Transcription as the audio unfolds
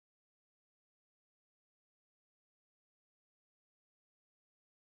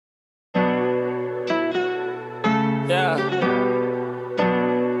Yeah.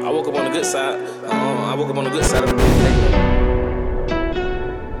 I woke up on the good side. I woke up on the good side of the bed.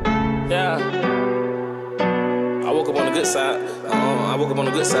 Yeah. I woke up on the good side. I woke up on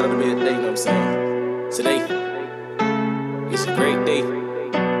the good side of the bed today, you know what I'm saying? Today, it's a great day.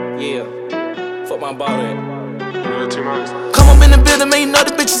 Yeah. Fuck my bottle at. Come up in the building, man, you know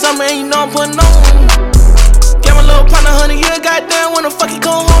the bitches I'm in, you know I'm putting on. Get my little partner, honey, yeah, goddamn, when the fuck he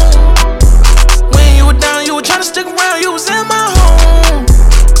come home. When you were down, you were tryna stick around, you was in my home.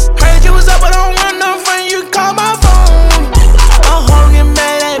 Heard you was up, but I don't want no friend, you can call my phone. I'm home, get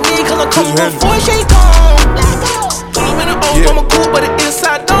mad at me, cause I come before she gone. Pull up in the old, I'm a cool, but the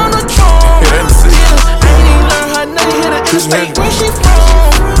inside Donald Trump. Yeah, I ain't even learn how nothing hit the interstate, where she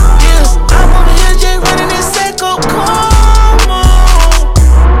from. Yeah, I'm over here just running this Seco, come on.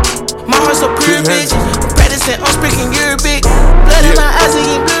 My heart's so pure, bitch. Practicing, I'm speaking Arabic. Blood in my eyes, it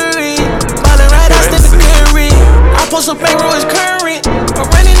ain't blurry. Ballin' right out, steppin' Curry. I post a bankroll, it's current. I'm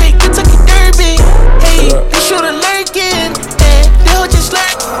running it, Kentucky Derby. Hey, they shoulda lurking, and they hold just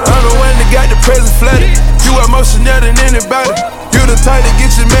lurk. I'm the one that got the present flooded. You emotional than anybody. You the type to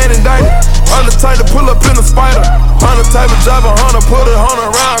get your man indicted. I'm the type to pull up in a spider. I'm the type of driver, Hunter, put a Hunter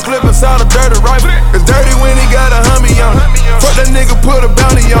around, clip inside a dirty rifle. It's dirty when he got a Humvee on it. Fuck that nigga, put a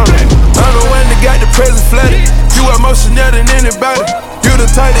bounty on it. I'm the one that got the present flooded. You emotional than anybody. You the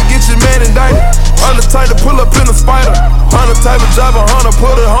type to get your man indicted. I'm the type to pull up in a spider. I'm the type of driver, Hunter,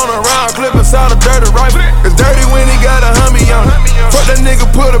 put a Hunter around, clip inside a dirty rifle. It's dirty when he got a Humvee on it. Fuck that nigga,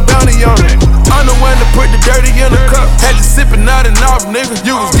 put a bounty on it. I'm the one that put the dirty in the cup. Had you sippin' out and off, nigga.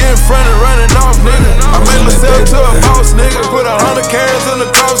 You was getting fronted, running off, nigga. I made myself to a boss, nigga. Put 100 carats in the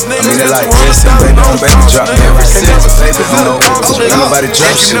cross, nigga. I mean, like this, baby, don't baby drop me every since. Baby, you know, ain't nobody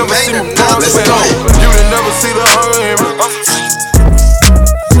drop shit. Let's go. You didn't never see the hunger.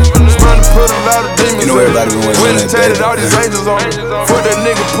 You know everybody been waiting on that, baby. All these angels on. Put that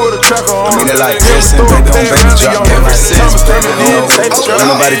nigga, put a tracker on. I mean, like this, baby, don't baby drop me every since. Baby, you know, ain't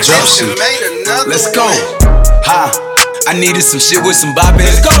nobody drop shit. Let's go. Ha. I needed some shit with some bop in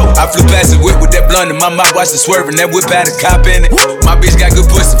it. I flew past the whip with that blunt in my mouth, watched it swerving. That whip had a cop in it. My bitch got good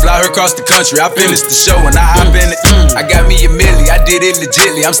pussy, fly her across the country. I finished the show and I hop in it. I got me a milli, I did it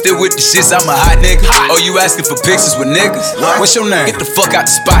legitly. I'm still with the shits, I'm a hot nigga. Oh, you asking for pictures with niggas? What's your name? Get the fuck out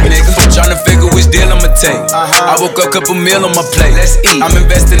the spot, nigga. Tryna figure which deal I'ma take. I woke up, couple meal on my plate. Let's eat. I'm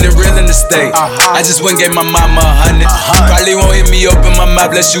investing in real estate. I just went and gave my mama 100. Probably won't hear me open my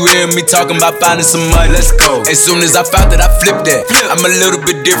mouth unless you hear me talking about finding some money. Let's go. As soon as I found that, I flipped that. I'm a little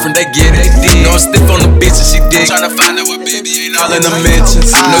bit different, they get it. Know I'm stiff on the bitch and she dig. Tryna find out what baby ain't all in the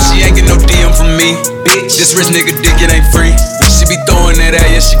mentions. No, she ain't get no DM from me. Bitch, this rich nigga dick, it ain't free. She be throwing that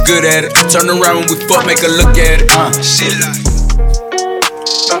at, yeah, she good at it. Turn around when we fuck, make her look at it. She like,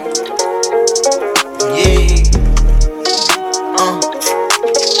 yeah.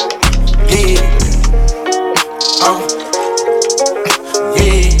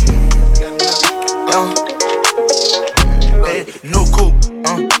 New coupe,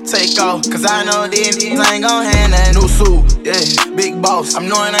 take off, cause I know these niggas ain't gon' hand that. New suit, yeah, big boss. I'm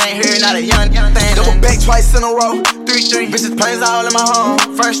knowing I ain't here, not a young thing. Double back twice in a row, 3-3. Bitches planes all in my home.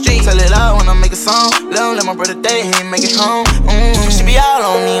 First street, tell it out when I make a song. Let my brother day, he ain't make it home. She be all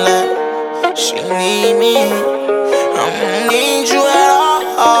on me like she need me. I don't need you at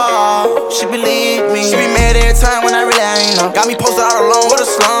all. She believe me. She be mad every time when I really ain't know. Got me posted all alone where the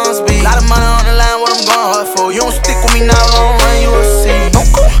slums be. Lot of money on the line, what I'm going hard for. You don't stick with me now, long run, you will see.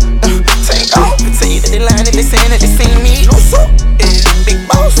 Take off, tell you that they lying, that they saying that they seen me. No so, yeah, big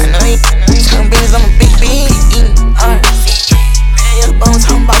boss. I know you turn beans, I'm a big bean. Man, your bones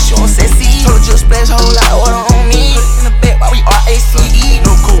talking about you on sexy. Told you a splash, whole lot of water on me. Put it in the bed while we RACE.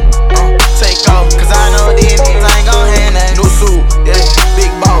 No cool, take off, cause I know these niggas ain't gon' hand that. No suit, yeah,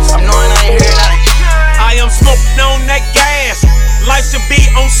 big boss. I'm knowing I ain't here, not a I am smoking on that gas. Life should be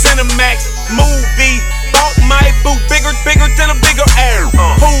on Cinemax. Movie. Bought my boo bigger than a bigger air.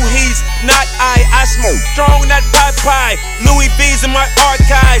 Who he's not I smoke strong that pie. Louis V's in my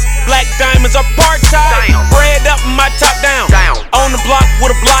archives. Black diamonds are part-time. Bread up and my top down. On the block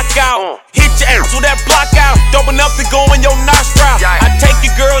with a block out. Hit your ass with that block out. Dope enough to go in your nostril. I take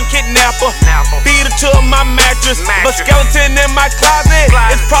your girl and kidnap her. Beat her to my mattress. But skeleton in my closet.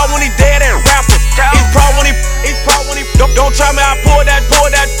 It's probably when he dead and rapper. It's probably when he don't try me, I pour that.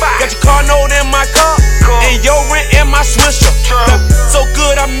 Got your car note in my car. And your rent in my swisher. So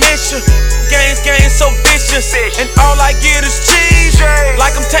good I miss you. Games so vicious. And all I get is cheese.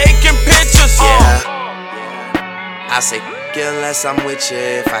 Like I'm taking pictures. I say unless I'm with you.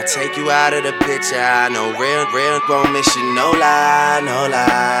 If I take you out of the picture, I know real won't miss you. No lie,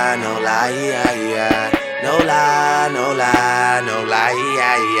 yeah. No lie, no lie, no lie,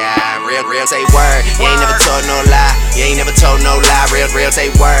 yeah. Real say word. You ain't never told no lie. You ain't never told no lie. Real say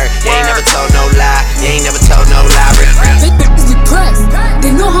word. You ain't never told no lie. You ain't never told no lie. Real. Big bitches be pressed.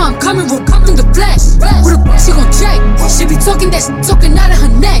 They know how I'm coming, we're coming the flesh. Who the f*** she gon' check? She be talking that shit talking out of her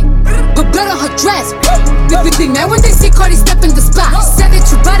neck. But blood on her dress. Big mad when they see Cardi step in the spot. Said that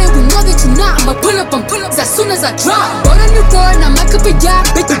you bought it, we know that you not. I'ma pull up on pull-ups as soon as I drop. Bought a new car and I might up a yacht.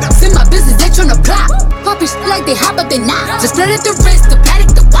 Big bitches in my business, they tryna plot. Poppin' shit like they hot, but they not. Just let it the wrist, the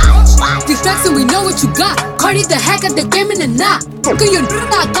paddock, the watch. They flexin', we know what you got. Cardi the hack at the game in the knot. Fuckin' your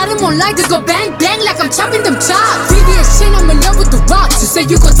I got him on light, just go bang, bang like I'm chopping them chops. VVS shit, I'm in love with the rocks. You say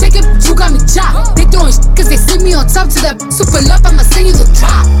you gon' take it, but you got me chopped. They throwin' shit cause they see me on top to that super love, I'ma send you the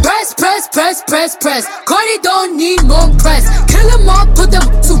drop. Press, press, press, press, press. Cardi don't need more press. Kill them all, put them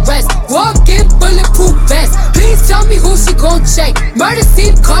to rest. Walk in, bulletproof vest. Please tell me who she gon' check. Murder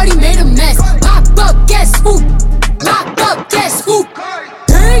scene, Cardi made a mess. Pop up, guess who? Pop up, guess who?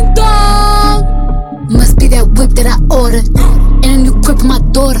 Ding dong. Must be that whip that I ordered. And a new crib for my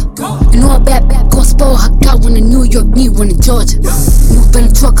daughter. You know a bad gon' spoil her. Got one in New York, need one in Georgia. New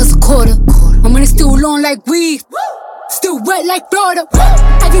Bentley truck cause a quarter. My money still long like weed. Still wet like Florida.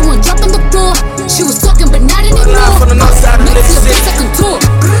 Everyone drop on the floor. She was talking but not anymore. From the north side of the city.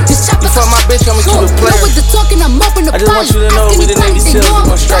 Just chop Before my bitch got me to the player. With the talking, I'm up in the I just want you to know we the Navy SEALs. We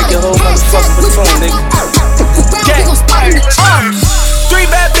gon' strike your whole motherfucking platoon, nigga. We gon' spot in the trunk. 3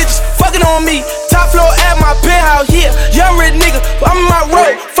 bad bitches fucking on me. Top floor at my penthouse, yeah. Young rich nigga, I'm in my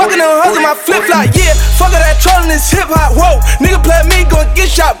road. Fucking them hoes in my flip flop, yeah. Fuck all that trolling this hip hop, whoa. Nigga play me, gon'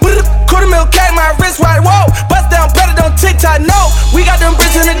 get shot. $250,000 cat, my wrist right, whoa. Bust down better, don't TikTok, no. We got them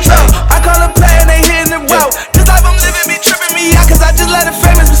bricks in the drum. I call them play and they hitting the road. This life I'm living be tripping me out, cause I just let it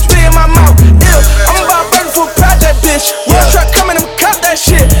famous and spit in my mouth. Ew, I'm about 30 for proud that bitch. One truck coming, I'm cop that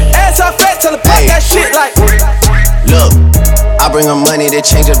shit. Ass off fat, tell her pop that shit like. Look, I bring her money, they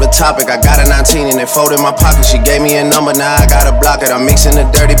change up the topic. I got a 19 and they fold in my pocket. She gave me a number, now I gotta block it. I'm mixing the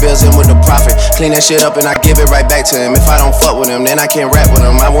dirty bills in with the profit. Clean that shit up and I give it right back to him. If I don't fuck with him, then I can't rap with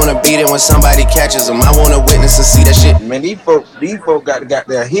him. I wanna beat it when somebody catches him. I wanna witness and see that shit. Man, these folk got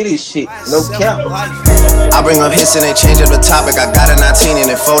their hit his shit, no cap. I bring up hits and they change up the topic. I got a 19 and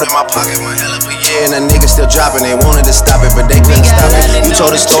they fold in my pocket. One hell of a year and the niggas still dropping. They wanted to stop it, but they couldn't stop it. You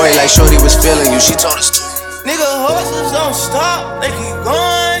told a story like Shorty was feeling you. She told a story. Nigga, horses don't stop, they keep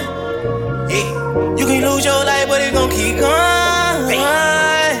going. Yeah, you can lose your life, but it gon' keep going.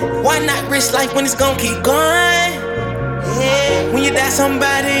 Why not risk life when it's gon' keep going? Yeah, when you die,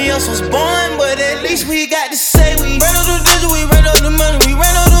 somebody else was born, but at least we got to say we ran on the digit, we ran on the money, we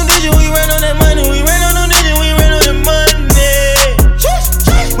ran on the digit, we ran on that money, we ran on the digit, we ran on that money.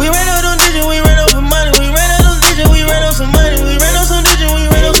 We ran on the digit, we ran on some money, we ran on the digit, we ran on some money, we ran on some digit, we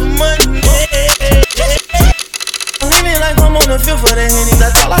ran on some money. Like I'm on the field for the Henny.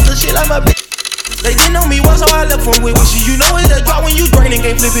 I talk lots of shit like my bitch. They didn't know me once, so I left from with wishes. You know it's that drop when you drain and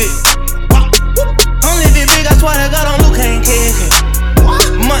can't flip it. I'm living big, I swear to God, on Luke, ain't kidding.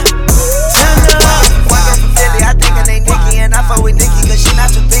 Money. One girl from Philly, I think her name Nikki, and I fuck with Nikki, cause she not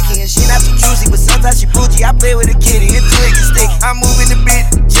too picky and she not too juicy, but sometimes she bougie. I play with a kitty, it's twig and sticky. I'm moving the bitch,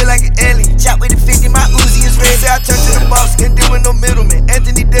 chill like an alien. Chop with the 50, my Uzi is red. Say I turn to the boss, can't deal with no middleman.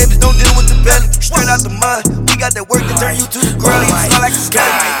 Anthony Davis, don't deal with the belly. Straight out the mud, we got that work to turn you to the girl. You smell like a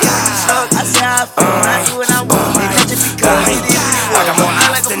skeleton. I say how I feel, I do what I want. And that just because it is. I got more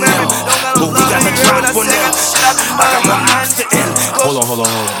eyes than them, but we got the drop for them. I got more eyes than them. Hold on.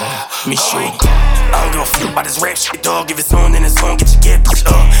 Me sure. I don't give a fuck about this rap shit, dog. If it's on, then it's on. Get your get pushed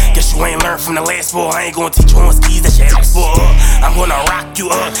up. Guess you ain't learned from the last four. I ain't gonna teach you on skis that shit asked for. I'm gonna rock you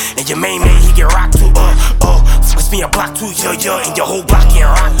up, and your main man he get rocked too. Switch me a block too, yeah, and your whole block get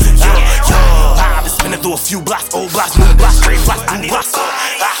rocked, yeah. I've been spinning through a few blocks, old blocks, new blocks, straight blocks, new blocks.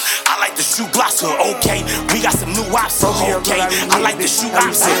 I like to shoot blocks, okay. We got some new ops, okay. I like to shoot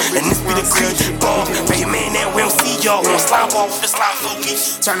ops, and this be the creep. Pay a man that we don't see y'all. On slime ball with the slime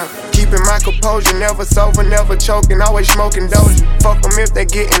focus. Tryna keepin' my composure, never sober, never choking, always smoking doja. Fuck them if they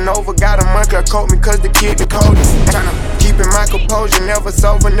getting over, got a month to coat me cause the kid the coldest. Tryna keepin' my composure, never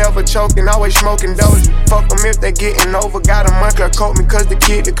sober, never choking, always smoking doja. Fuck them if they getting over, got a month to coat me cause the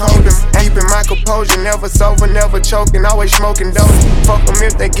kid the coldest. Keepin' my composure, never sober, never choking, always smoking doja. Fuck them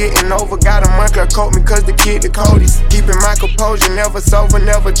if they getting over, got a month to coat me cause the kid the coldest. Keepin' my composure, never sober,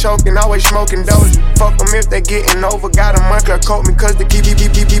 never choking, always smoking doja. Fuck them if they getting over, got a month to coat me cause the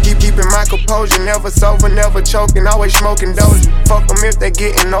keepin' my composure, never sober, never choking, always smoking doja. Fuck them if they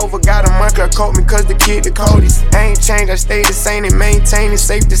getting over, got a month to coat me cause the kid the coldest. I ain't changed, I stay the same and maintain it.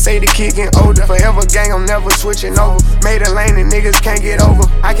 Safe to say the kid getting older. Forever gang, I'm never switching over. Made a lane and niggas can't get over.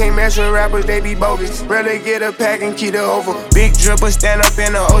 I can't mess with rappers, they be bogus. Rather get a pack and keep it over. Big dripper stand up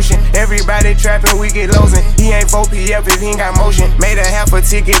in the ocean. Everybody trapping, we get losing. He ain't 4PF if he ain't got motion. Made a half a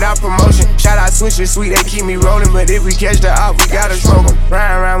ticket out promotion. Shout out Swisher Sweet, they keep me rolling. But if we catch the op, we gotta stroke him.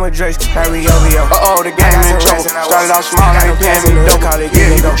 Riding around with Drake's, how we OVO. Uh-oh, the game in trouble. Started off small, ain't paying me dope.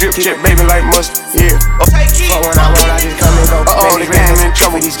 Yeah, you can drip chip, baby, like mustard. Yeah. But when I roll, I just come and go. Uh-oh, the game in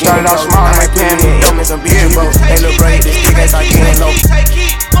trouble. Started off small, ain't paying me dope. And some beach boats. Hey, little brother, this big ass, I can't low.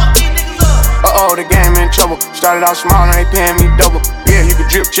 Uh-oh, the game in trouble. Started out small, now they paying me double. Yeah, you can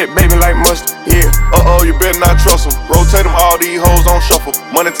drip chip, baby, like mustard. Yeah. Uh-oh, you better not trust them. Rotate them, all these hoes on shuffle.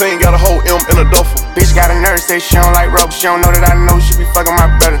 Money team got a whole M in a duffel. Bitch got a nurse, say she don't like rubber. She don't know that I know she be fucking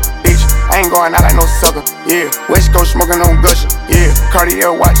my brother. Bitch, I ain't going out like no sucker. Yeah, West Coast smoking on Gusher. Yeah,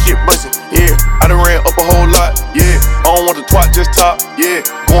 Cartier watch shit bustin'. Yeah, I done ran up a whole lot. Yeah, I don't want the twat, just top. Yeah,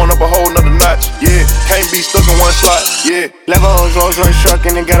 going up a whole nother notch. Yeah, can't be stuck in one slot. Yeah, Levels, Rolls Royce truck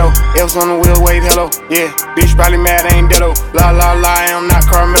in the ghetto. F's on the wheel, wave hello. Yeah, bitch probably mad, I ain't deado. La la la, I am not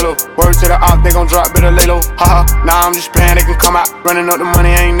Carmelo. Word to the op, they gon' drop, better lay low. Haha, nah, I'm just playing, they can come out. Running up the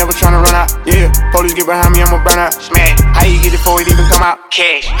money, I ain't never tryna run out. Yeah, police get behind me, I'ma burn out. Smash, how you get it before it even come out?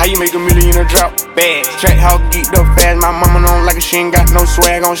 Cash, how you make $1 million a drop? Bad, track house geeked up fast. My mama don't like it, she ain't got no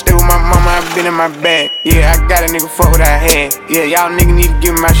swag. Gon' stay with my mama, I been in my bag. Yeah, I got a nigga fuck what I had. Yeah, y'all niggas need to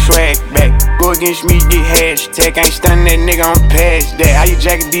give me my swag back. Go against me, get hashtag. Ain't stunning that nigga, I'm past that. How you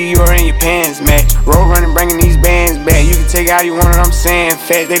jacket Dior in your pants match? Roll running, bringing these bands back. You can take it how you want it, I'm saying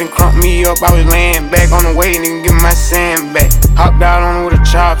fat. They done crump me up, I was laying back on the way, nigga, give me my sand back. Hopped out on it with a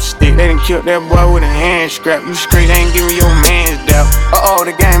chopstick. They done killed that boy with a hand scrap. You straight ain't giving your man's doubt. Uh-oh,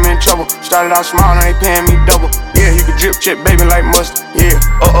 the game in trouble. Started out small, now they paying me double. Yeah, you can drip chip, baby, like mustard. Yeah.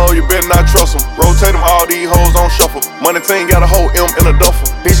 Uh-oh, you better not trust them. Rotate them, all these hoes on shuffle. Money team got a whole M in a duffel.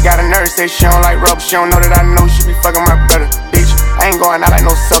 Bitch got a nurse, say she don't like rubber. She don't know that I know she be fucking my brother. Bitch, I ain't going out like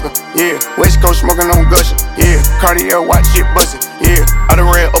no sucker. Yeah, West Coast smoking on Gusher. Yeah, Cartier watch shit bustin'. Yeah, I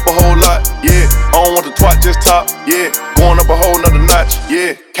done ran up a whole lot. Yeah, I don't want the twat, just top. Yeah, going up a whole nother notch.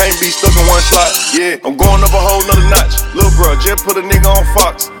 Yeah, can't be stuck in one slot. Yeah, I'm going up a whole nother notch. Lil' bro, just put a nigga on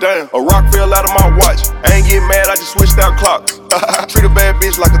Fox. Damn, a rock fell out of my watch. I ain't get mad, I just switched out clocks. Treat a bad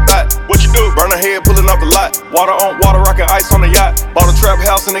bitch like a thot. What you do? Burn her head, pulling off the lot. Water on water, rockin' ice on the yacht. Bought a trap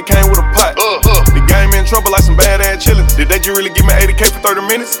house and it came with a pot. The game in trouble like some bad ass chillin'. Did they just really give me 80K for 30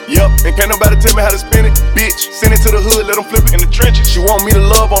 minutes? Yup, and can't nobody tell me how to spin it. Bitch, send it to the hood, let them flip it in the trenches. She want me to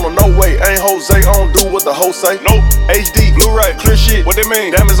love on her, no way. Ain't Jose, I don't do what the hoes say. Nope, HD, Blu-ray, clear shit. What that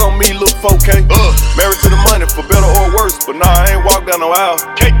mean? Diamonds on me, look 4K. Married to the money, for better or worse. But nah, I ain't walk down no aisle.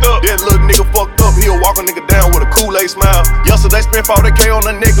 Caked up, that little nigga fucked up. He'll walk a nigga down with a Kool-Aid smile. Yesterday spent 40K on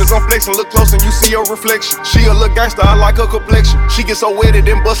the necklace. I'm flexing, look close and you see her reflection. She a little gangster, I like her complexion. She get so wetted,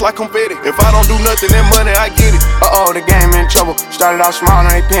 then bust like confetti. If I don't do nothing, then money, I get it. Uh-oh, the game in trouble. Started out small,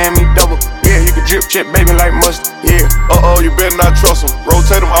 now they paying me double. Yeah, you can drip chip, baby, like mustard. Yeah. Uh-oh, you better not trust them.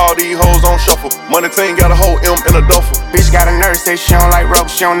 Rotate them, all these hoes on shuffle. Money team got a whole M in a duffel. Bitch got a nurse, say she don't like rubber.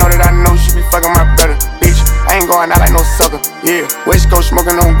 She don't know that I know she be fucking my brother. Bitch, I ain't going out like no sucker. Yeah, West Coast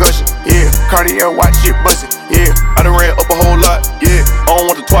smoking on Gusher. Yeah, Cartier watch shit bustin'. Yeah, I done ran up a whole lot. Yeah, I don't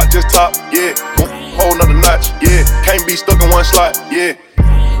want the twat, just top. Yeah, whole nother notch. Yeah, can't be stuck in one slot. Yeah.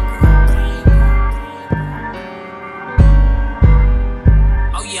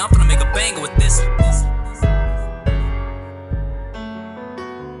 Oh yeah, I'm finna make a banger with this.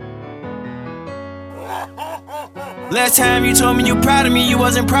 Last time you told me you proud of me, you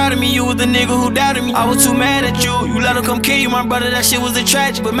wasn't proud of me, you was the nigga who doubted me. I was too mad at you, you let him come kill you, my brother, that shit was a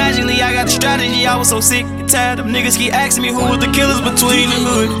tragic. But magically I got the strategy, I was so sick and tired of niggas keep asking me who was the killers between the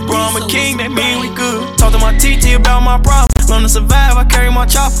hood. Bro, I'm a king, that mean we good. Talk to my TT about my problems. Learn to survive, I carry my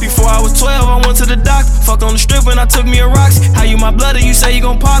chopper. Before I was 12, I went to the doctor. Fucked on the strip and I took me a Roxy. How you my blood, you say you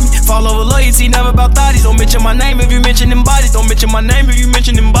gon' pop me. Fall over loyalty, never about thotties. Don't mention my name if you mention them bodies. Don't mention my name if you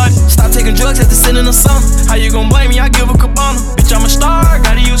mention them bodies. Stop taking drugs at the sin in the summer. How you gon' blame me? I give a cabana. Bitch, I'm a star,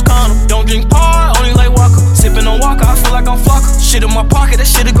 gotta use condom. Don't drink par, only like Walker. Sippin' on Walker, I feel like I'm Flocker. Shit in my pocket, that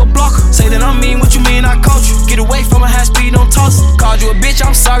shit'll go blocker. Say that I'm mean, what you mean I caught you? Get away from a high speed, don't toss it. Called you a bitch,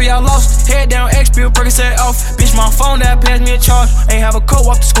 I'm sorry I lost. Head down, X-Pill, Percocet off. Bitch, my phone that passed me a charge. Ain't have a coat,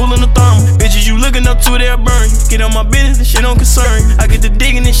 walk to school in the thermal. Bitches you looking up to, they'll burn you. Get on my business, this shit don't concern you. I get to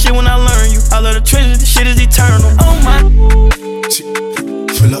digging this shit when I learn you. I love the treasures, this shit is eternal. Oh my.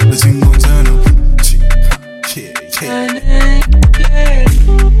 Pull up the single turn up.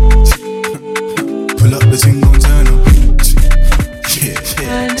 Pull up the single turn up.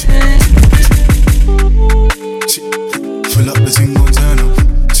 Pull up the single turn up.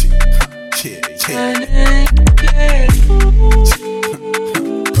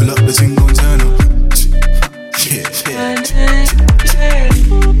 the thing gon' turn up. Yeah.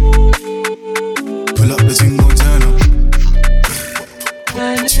 Pull up the thing gon' turn up.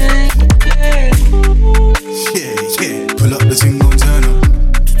 Yeah. Pull up the thing gon' turn up.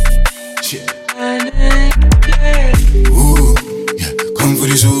 Ooh, yeah. Come for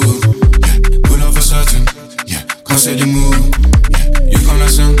this ooh. Yeah. Pull up for certain. Yeah. Come set the mood. Yeah. You come like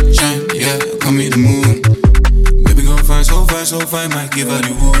sunshine. Yeah. Come meet the moon. Baby gon' find so fine. Might give her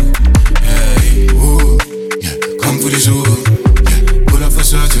the woo. Hey, ooh. Yeah. Come for this ooh. Yeah. Pull up for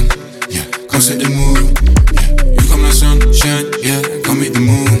certain. Yeah. Come set the mood. Yeah. You come like sunshine. Yeah. Come meet the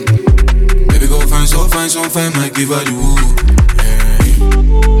moon. Baby gon' find so fine. Might give her the woo. Hey.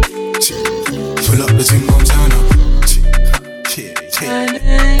 Pull up the thing gon' turn up.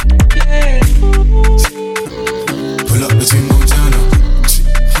 Pull up the thing gon' turn up.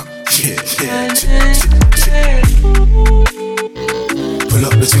 Pull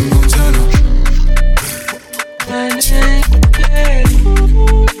up the thing gon' turn up.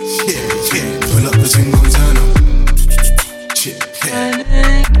 Pull up the thing gon' turn up.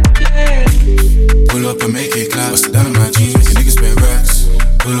 Pull up and make it clap. Bust it down on my jeans, make a nigga spend racks.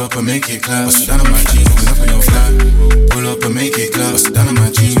 Pull up and make it clap. Bust it down on my jeans, pull up in your flat. Pull up and make it clap. Bust it down on my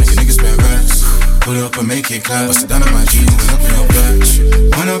jeans, make a nigga spend racks. Pull up and make it clap. Bust it down on my jeans, pull up in your flat.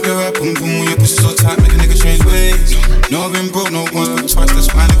 Wind up your rap, boom boom, your pussy so tight, make a nigga change ways. No, I've been broke, no once, but twice, that's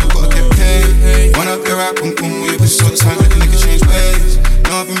why nigga gotta get paid. Wind up your rap, boom boom, your pussy so tight, make a nigga change ways.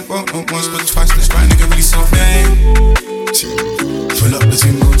 No, I've been broke, no once, but twice, that's why nigga really so fame. Pull up the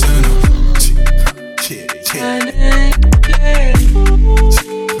thing, gon' turn up.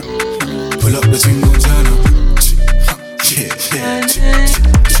 Pull up the thing, gon' turn up.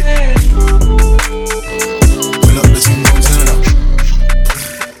 Pull up the thing, gon' turn up.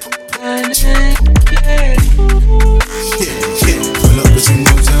 Pull up the thing,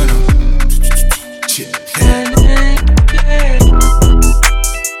 gon' turn up.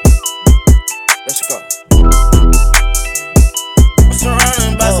 Let's go. I'm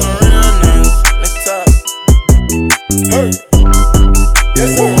surrounded by some real niggas. Let's talk.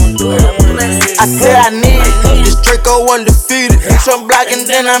 I said I need it. This Draco undefeated. Trump blocking,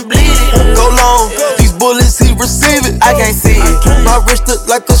 then I'm bleeding. Go long. These bullets, he receive it. I can't see it. My wrist look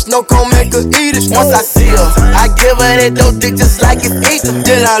like a snow cone, make her eat it. Once I see her, I give her that dope dick just like it's Easter.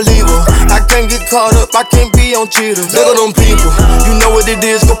 Then I leave her. I can't get caught up, I can't be on cheaters. Look at them people, you know what it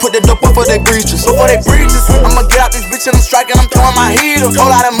is. Go put that dope up for they breaches. Before they breaches, I'ma get out this bitch and I'm striking, I'm throwing my heater.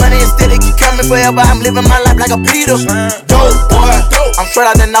 Whole lot of money instead, it keep coming forever. I'm living my life like a Peter. Dope boy, I'm straight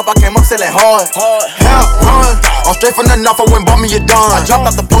out the knife, I came up selling hard. Hell run, I'm straight from the knife, I went bought me a dime. I dropped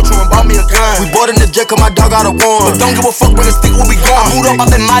off the poacher and bought me a gun. We bought in the jet cause my dog got a one. But don't give a fuck when the stick will be gone. I boot up out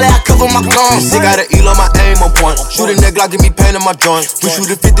that molly, I cover my guns. They got an eel on my aim on point. Shoot a neck like give me pain in my joint. We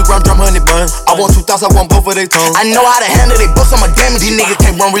shoot a 50 round drum, honey bun. I want 2,000, I want both of they tongues. I know how to handle they bust, I'm a damage. These niggas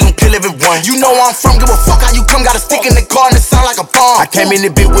can't run, we gon' kill everyone. You know where I'm from, give a fuck how you come. Got a stick in the car and it sound like a bomb. I came in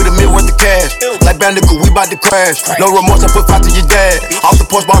the bit with $1 million worth of cash. Like Bandicoot, we bout to crash. No remorse, I put 5 to your dad. Off the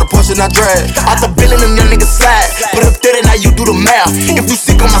porch, bought a push and I drag. Out the bill and them young niggas slide. Put up 30, now you do the math. If you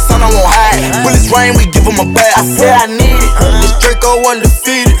sick on my son, I won't hide. Bullets rain, we give him a bath. I said I need it. This Draco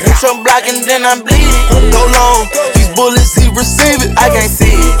undefeated. Trump blocking, then I'm bleeding. Go long. These bullets, he receive it. I can't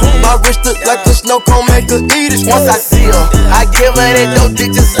see it. My wrist look like a snow cone, make her eat it. Once I see her, I give her that dope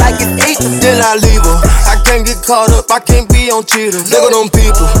dick just like it's Easter. Then I leave her. I can't get caught up, I can't be on cheaters. Look at them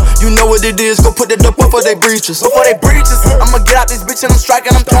people, you know what it is. Go put that dope up for they breaches. Before they breaches, I'ma get out this bitch and I'm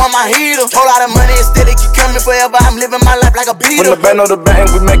striking, I'm throwing my heater. Whole lot of money instead, it keep coming forever. I'm living my life like a Peter. When the band on the band,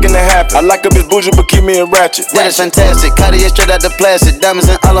 we making it happen. I like a bitch bougie, but keep me in ratchet. That is fantastic. Cartier straight out the plastic. Diamonds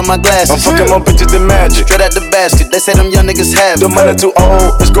in all of my glasses. I'm fucking more bitches than magic. Straight out the basket. They say them young niggas have it. The money too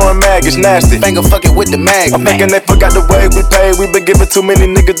old, it's going mag, it's nasty. Finger fucking with the mag. I'm thinking they forgot the way we pay. We been giving too many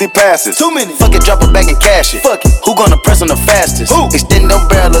niggas these passes. Too many. Fuck it, drop it back and cash it. Fuck it. Who gonna press on the fastest? Who? Extend no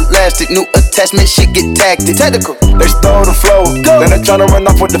barrel elastic. New attachment, shit get tactic. Technical. They stole the flow. Then they tryna run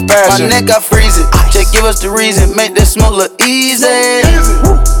off with the fashion. My neck, I freeze it. Just give us the reason. Make this smoke look easy.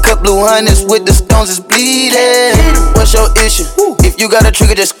 Cut blue hundreds with the stones is bleeding. What's your issue? If you got a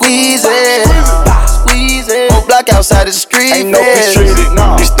trigger, just squeeze it. Squeeze it. Whole block outside the street. Ain't no peace treated.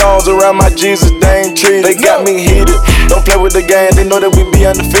 These stones around my Jesus, they ain't treated. They got me heated. Don't play with the game, they know that we be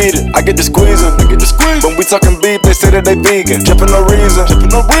undefeated. I get the squeezing, When we talking beef, they say that they vegan. Trippin' no reason.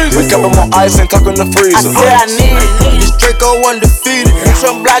 We kept them on ice and talking the freezer. I said I need it. This Draco undefeated.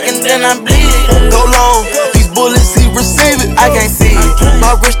 Trump blocking, then I'm bleeding. Go long. These bullets, he receive it. I can't see it.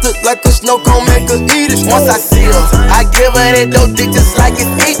 My wrist look like a snow cone, make her eat it. Once I see her, I give her that dope dick just like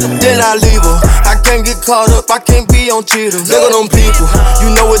it's Easter. Then I leave her. I can't get caught up, I can't be on cheaters. Look at them people,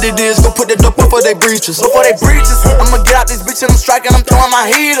 you know what it is. before they breaches. I'ma get out this bitch and I'm striking, I'm throwing my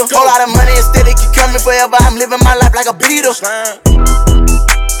heater. Whole lot of money instead, it keep coming forever. I'm living my life like a beetle.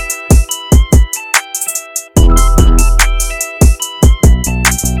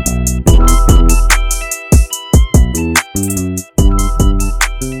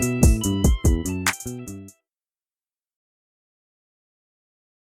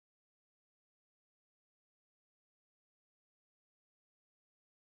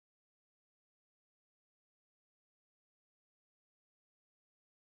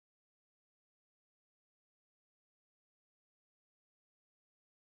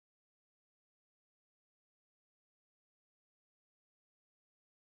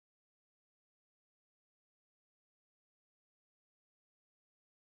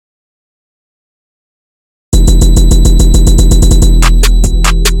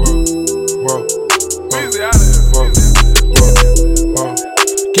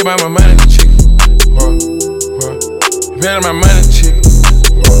 Get by my money, chicken. Better my money, chicken.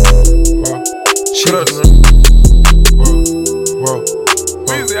 Shut up,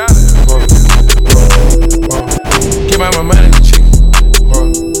 get by my money, chicken.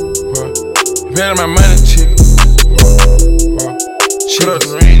 Better my money, chicken. Shut up,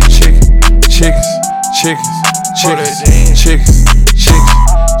 chicken.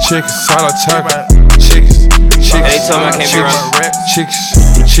 Chickens, all I talk about. Chickens. They told me I can't be around. Chicks.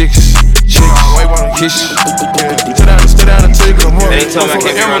 Sit down and take them home. They told me I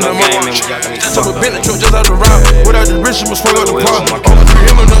can't be around no game. Took a Bentley truck just out the route. Without the rich, you must smoke out the park. All the 3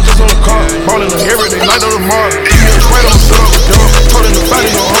 M&Ms just on the car. Ballin' them every day, night on the mark. Right on the set up the door. Told in the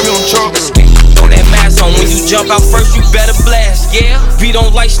body, don't hold me on chalk. Throw that mask on when you jump out first, you better blast, yeah. We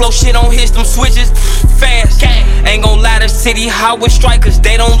don't like slow shit on hits, them switches fast. Ain't gon' lie, the city hot with strikers,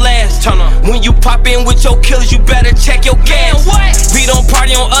 they don't last. When you pop in with your killers, you better check your gas. We don't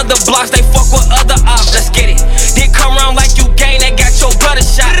party on other blocks, they fuck with other ops, let's get it. Then come around like you gang, that got your brother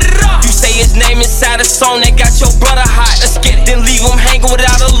shot. You say his name inside a song, that got your brother hot, let's get it. Then leave him hanging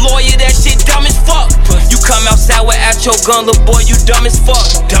without a lawyer, that shit dumb as fuck. You come outside without your gun, little boy, you dumb as fuck.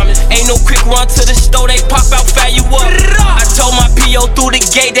 Ain't no quick run to the store, they pop out, fire you up. I told my P.O. through the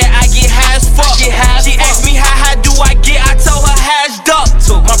gate that I get high as fuck. She asked me how do I get, I told her hashed up.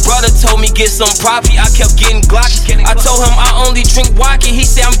 My brother told me get some property, I kept getting Glocks. I told him I only drink vodka, he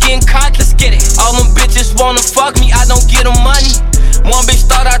said I'm getting cocky. Let's get it. All them bitches wanna fuck me, I don't get them money. One bitch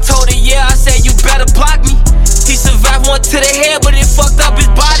thought I told her yeah, I said you better block me. He survived one to the head, but it fucked up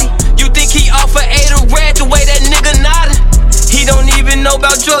his body. You think he off for 8 of red the way that nigga nodded? He don't even know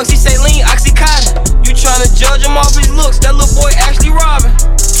about drugs, he say lean Oxycontin. You tryna judge him off his looks, that little boy actually robbing.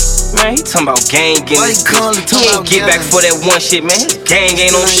 Man, he talking about gang getting his bitch. He ain't get back for that one shit, man. His gang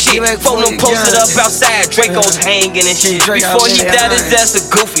ain't on shit. Folk them posted up outside, Draco's hanging and shit. Before he died, his ass a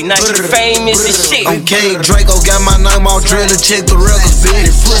goofy. Now he famous and shit. I'm King Draco, got my name all drillin', check the records,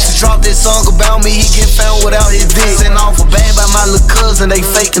 bitch. Pussy drop this song about me, he get found without his dick. Send off a bag by my little cousin, they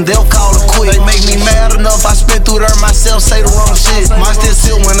fakin', they'll call it quick. They make me mad enough, I spit through there myself, say the wrong shit. Might still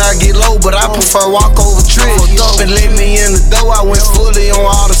sit when I get low, but I prefer walk over tricks. Up and let me in the door, I went fully on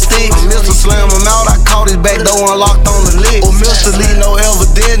all the sticks. Mr. Slam him out, I caught his back door unlocked on the lick. Or Mr. Lee no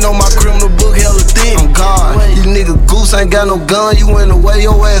evidence, know my criminal book hella thick. I'm God, you nigga goose ain't got no gun, you went away,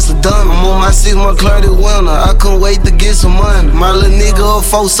 your ass a dumb. I'm on my 6-month clear this winter, I couldn't wait to get some money. My little nigga up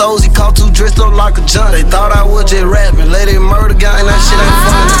 4 souls, he caught 2 dressed up like a junk. They thought I was just rapping, lady murder gang, that shit ain't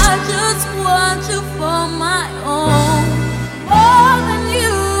funny. I just want you for my own, more than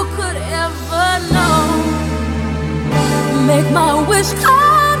you could ever know. Make my wish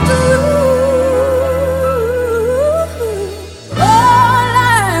come true. All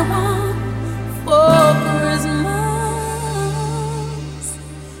I want for Christmas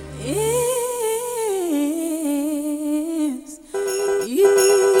is you. Yeah.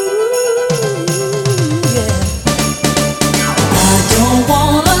 I don't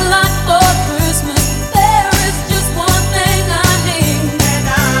want a lot for Christmas.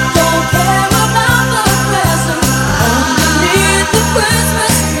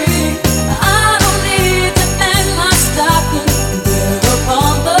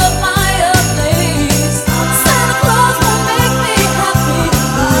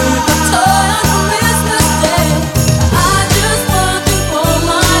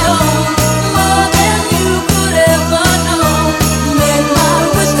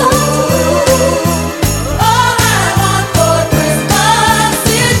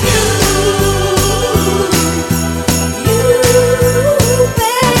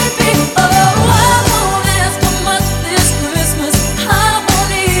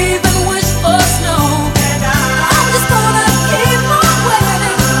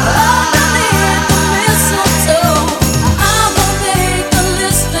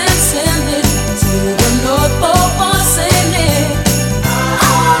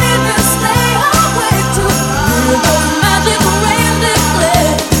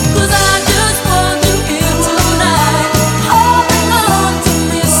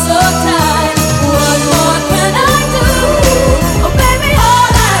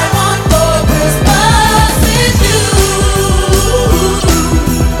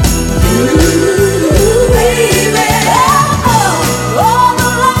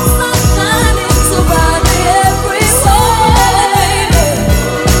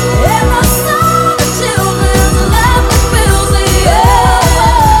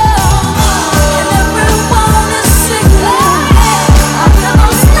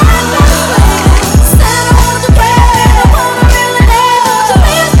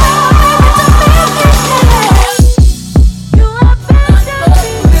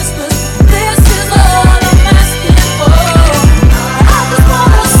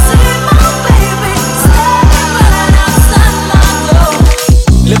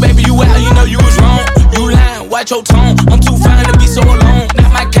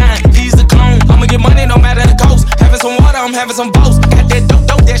 having some boss. Got that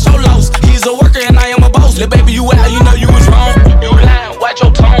dope, that's your loss. He's a worker and I am a boss. Little baby, you out, you know you was wrong. You lying, watch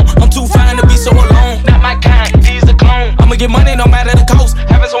your tone. I'm too fine to be so alone. Not my kind, he's a clone. I'ma get money no matter the cost.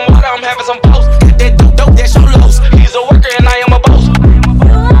 Having some water, I'm having some boss. Got that dope, that's your loss. He's a worker and I am a boss.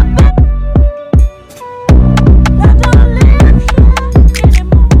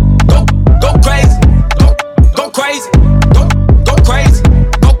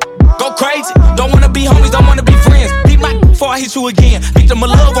 Go crazy. Don't wanna be homies, don't wanna be friends. Beat my before I hit you again. Beat them a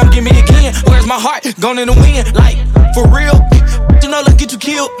love, won't give me again. Where's my heart? Gone in the wind. Like, for real? You know, let's get you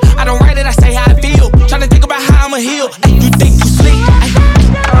killed. I don't write it, I say how I feel. Tryna think about how I'ma heal. You think you sleep?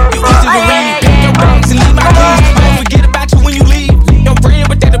 You easy to read. Pack your bags and leave my keys. I won't forget about you when you leave. Your friend,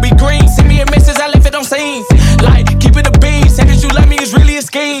 but that'll be green. Send me a message, I left it on scene. Like, keep it a beam. Say that you love me is really a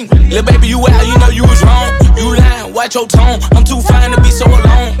scheme. Little baby, you out, you know you was wrong. You lying, watch your tone. I'm too fine to be so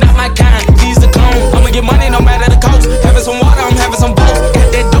alone. Not my kind, he's the clone. I'ma get money no matter the cost. Having some water, I'm having some boats.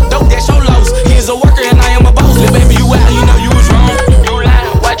 Got that dope, that's your loss. He's a worker and I am a boss. Little baby, you out, you know you was wrong. You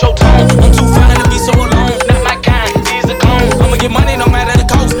lying, watch your tone. I'm too fine to be so alone. Not my kind, he's the clone. I'ma get money no matter the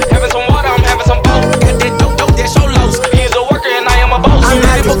cost. Having some water, I'm having some boats. Got that dope, that's your loss. He's a worker and I am a boss. I'm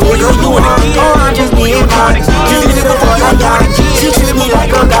not before you do it again. Oh, I'm just being honest. You did it before I got it. She treat me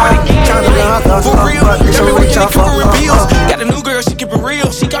like a god. For real, every week they covering bills. Got a new girl, she keep it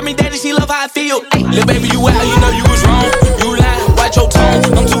real. She got me daddy, she love how I feel. Little baby, you out, you know you was wrong. You lying, watch your tone.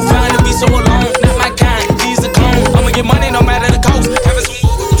 I'm too fine to be so alone. Not my kind, he's a clone. I'ma get money no matter the cost. Having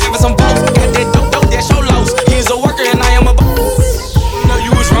some boats. Got that dope, that's your loss. He's a worker and I am a boss. You know you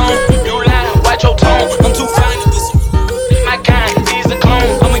was wrong. You lying, watch your tone. I'm too fine to be so alone. My kind, he's a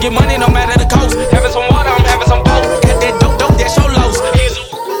clone. I'ma get money no matter the cost. Having some water, I'm having some boats. Got that dope, that's your loss. He's a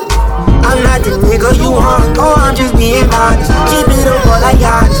I'm not the nigga you want. Oh, I'm just being honest. Keep it up all I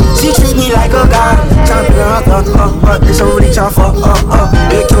got. She treat me like a god. Tryna it's a really tryna fuck.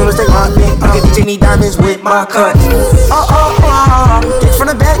 Big killers take my dick. I get these diamonds with my cuts. Dick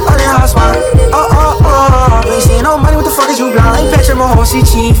from the back, all that hot spot. Ain't seeing no money, what the fuck is you blind? I ain't Patrick Mahomes, she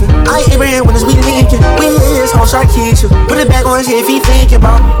chiefin'. I ain't Abraham when it's we linkin'. We hit his whole shot kitchen. Put it back on his head if he thinkin'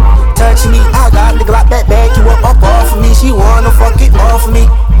 about touching me. I got nigga like that back you up off of me. She wanna fuck it off of me.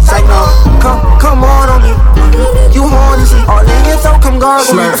 Like no, come on me. You horny, see all in your throat, come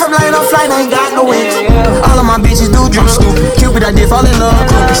gargle me. If I'm lying on flight, I ain't got no wings. All of my bitches do drugs. Cupid, I did fall in love.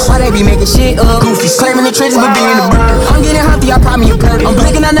 Why they be making shit up? Goofies claiming the trenches, but being the bird. I'm getting healthy, I promise you perk. I'm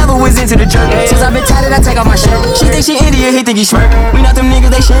blinking, I never was into the jerk. Since I've been tatted, I take off my shirt. She think she India, he think he smirk. We not them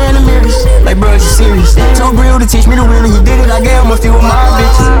niggas, they sharing the mirrors. Like bro, you serious? Told Brill to teach me the wheel, and he did it. I gave him a few of my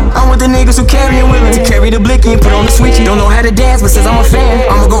bitches. I'm with the niggas who carry and willing to carry the blicky and put on the switchy. Don't know how to dance, but since I'm a fan,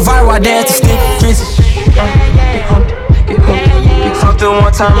 I'ma go viral. I dance to stick, kiss. Get hooked the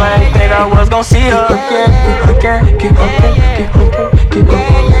one time I ain't think I was gon' see her again. Get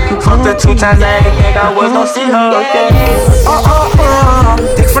fucked the two times I ain't think I was gon' see her again.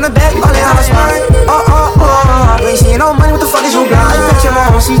 Dick from the back, all that hot spot. Ain't seeing no money, what the fuck is you blind? I ain't Patrick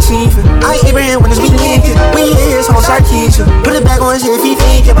Mahomes, she chiefin'. I ain't Abraham when it's we linkin'. We hit his whole shot kitchen. Put it back on his head if he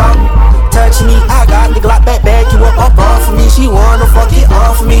thinkin' about touching me. I got nigga like back you up off of me. She wanna fuck it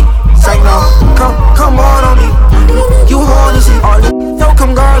off of me. Like no, come on me. You horny, see all this. Don't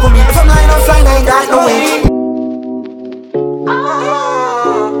come gargle me. If I'm lying on flight, I ain't got no wings.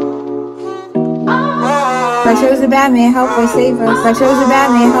 Like she was a bad man, help her save us. Like she was a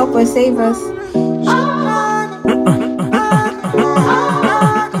bad man, help her save us.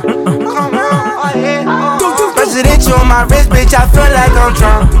 Presidential on my wrist, bitch, I feel like I'm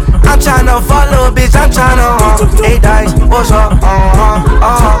drunk. I'm tryna follow, bitch, I'm tryna 8 dice, what's up?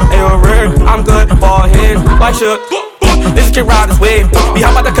 Hey, real, I'm good, ball head, white shirt. This kid ride his wave. We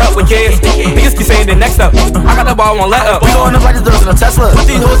hop out the cup with kids. Niggas keep saying the next up. I got the ball, won't let up. We going up like the doors in a Tesla. Put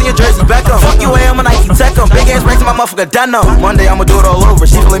these hoes in your jersey, back up. Fuck you, I'm a Nike Tech em. Big ass rings in my motherfucker denim. One day I'ma do it all over.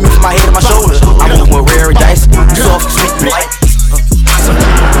 She feeling me from my head to my shoulder. I'm moving with rare dice. Soft, sweet, light.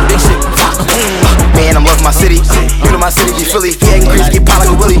 Big shit. Man, I'm loving my city. You know my city be Philly. He ain't greasy, get popped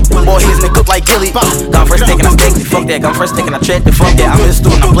like a willy. Boy, he's in the cook like Gilly. Gone first thinking I'm big. Fuck that, gone first thinking I tread the fuck that. I'm just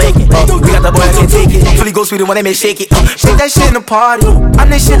doing, I'm blanking. We got the boy, I can't take it. Philly go sweet when they make shake it. Shake that shit in the party. I'm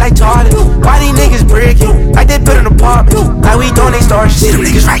this shit like Tardy. Why these niggas breaking? Like they built an apartment. Like we don't they start shit. Them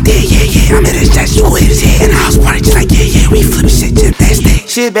niggas right there, yeah. I'm in this just you with his head. And I was party just like, yeah. We flip shit to the next day.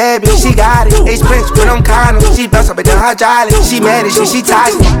 Shit bad, bitch, she got it. Ace Prince, but I'm kinda. She bounce up and down her jolly. She mad and she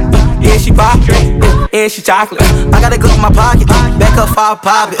toxic. Yeah, she pop, and she chocolate. I got a good in my pocket, back up 5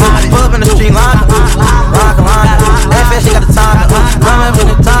 pop it. Pull up in the street line, rock a line. That fast, she got the time. Run up in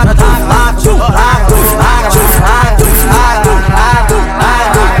the time,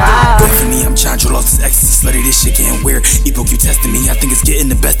 for me, I'm trying to roll off this ecstasy, slutty, this shit getting weird. Even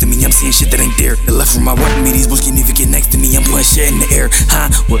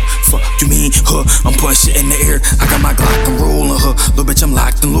putting shit in the air. I got my Glock and rolling her. Little bitch, I'm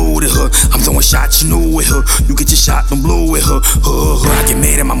locked and loaded her. I'm throwing shots, you know with her. You get your shot and blow with her. I get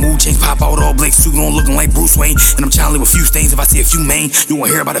mad at my mood change, pop out all black suit on looking like Bruce Wayne. And I'm trying to leave a few stains. If I see a few main, you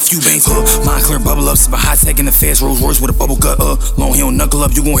won't hear about a few bangs. Mind clear, bubble up, sipping hot tech in the fast Rolls Royce with a bubble gut. Long heel knuckle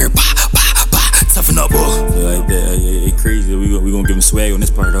up, you gon' hear pop, pop, pop. Toughen up, Yeah, like that, it crazy. We gonna give him swag on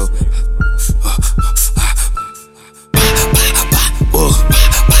this part though.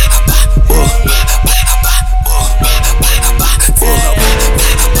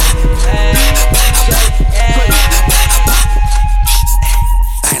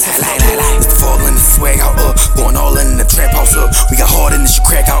 Fall in the swag out, going all in the trap house, we got hard in this, you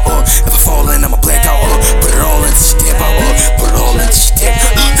crack out, if I fall in, I'ma black out, put it all into step out, put it all into step,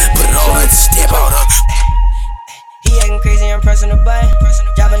 put it all into step out, He acting crazy, I'm pressing the button,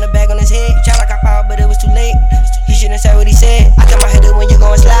 dropping the bag on his head, try like I power, but it was too late, he shouldn't say what he said, I got my head up when you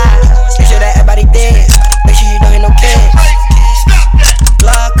gon' slide, make sure that everybody dead, make sure you don't hit no kids,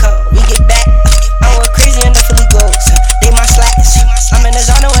 blood coat, we get back, I went crazy in the Philly goats, they my slacks, I'm in the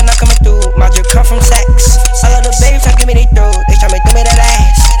zone when I'm coming through, my drip come from Saks, all of the babes try to give me they throat, they try to throw me that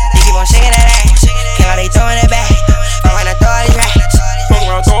ass, they keep on shaking that ass, can't lie, they throwing it back, I wanna throw all these racks, fuck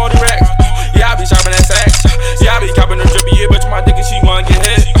around, throw all these racks, yeah, I be shopping that Saks, yeah, I be copping them drippy, yeah, bitch, my dick and she wanna get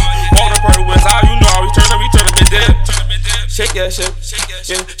hit, on the party with how you know, we turn up, get dead, shake that shit,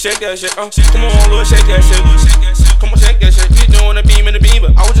 yeah, shake that shit, come on, little, shake that shit, come on, shake that shit, you doing the beam in the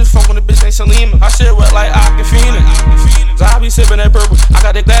beamer, I was just fucking the bitch named Salima, I shit wet like Aquafina, I be sipping that purple, I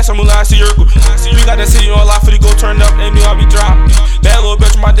got that glass, I'm Mulan Sierko, you got that city on lock for the go turn up, they knew I be dropped, bad little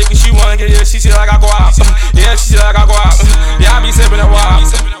bitch, my dick and she wanna get it, she see like I go out, yeah, she see like I go out, yeah, I be sipping that wild,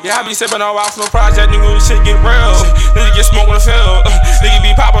 yeah, I be sipping that wild for no project, nigga, shit get real, nigga get smoked on the field, nigga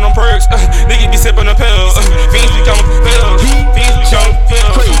be popping them perks, nigga be sipping the pills, fiends become pills, fiends become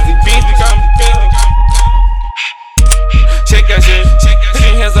pills, fiends become pills. Shake that shit, put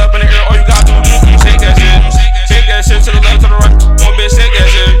your hands up in the air, all you gotta do is shake that shit, shake that shit to the left, to the right, come on bitch, shake that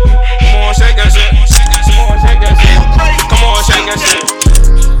shit, come on, shake that shit, come on, shake that shit, come on, shake that shit,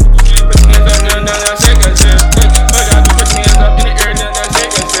 put your hands up, now shake that shit, all you gotta do, put your hands up in the air, now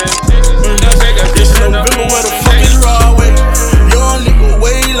shake that shit, now shake that shit, November where the fuck is Broadway, young nigga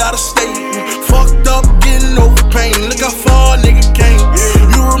way out of state, fucked up, getting over pain, look how far a nigga came,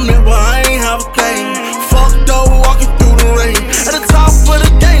 you remember I ain't have a thing, fucked up, walking through the rain, at the top of the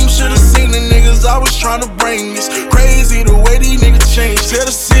game, should've seen the niggas I was trying to bring, it's crazy the way these niggas change, tell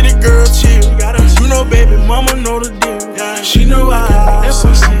the city girl chill, you know baby mama know the deal, she know I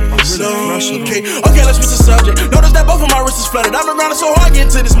okay, let's switch the subject, notice that both of my wrists is flooded, I've been grinding so hard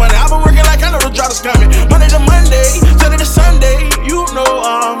getting to this money, I've been working like I know the drought is coming, Monday to Monday, Sunday to Sunday, you know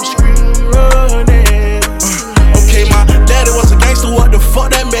I'm screaming running, okay, my daddy was a gangster, what the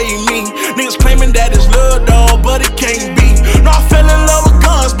fuck that made me, niggas claiming that it's love dog, but it can't be, no I fell in love with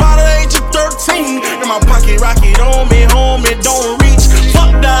guns by the age of 13, in my pocket rocket on me, home it don't reach,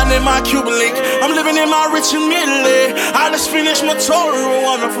 fuck down in my Cuban link, I'm living in my rich and middle, I just finished my tour, a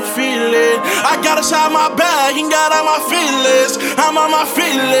wonderful feeling, I got inside my bag and got out my feelings, I'm on my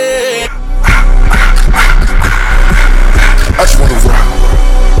feelings. I just wanna rock,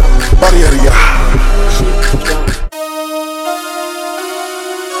 body out of y'all.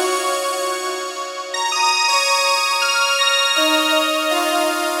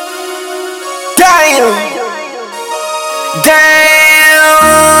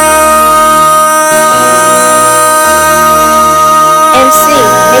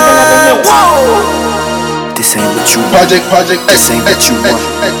 This ain't what you want. Project, this ain't what you want.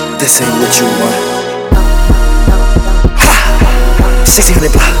 This ain't what you want. Ha!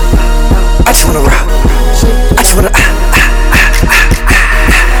 1600 block. I just wanna rock. I just wanna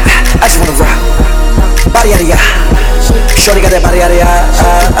I just wanna rock. Body out of ya. Shorty got that body out of ya.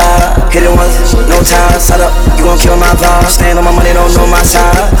 Hit it once, no time. Set up, you gon' kill my vibe. Stand on my money, don't know my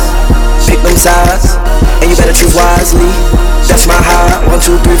size. Pick them sides, and you better choose wisely. That's my high. 1,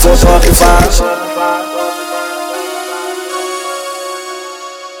 2, 3, 4, 5.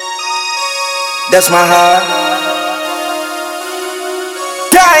 That's my high.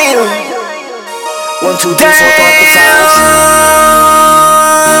 Damn. 1, 2, 3, 4, 5.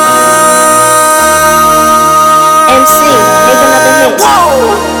 MC, make another hit.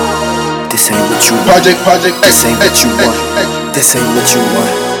 Whoa. This ain't what you want. Project, this ain't what you want. This ain't what you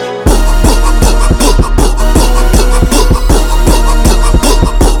want.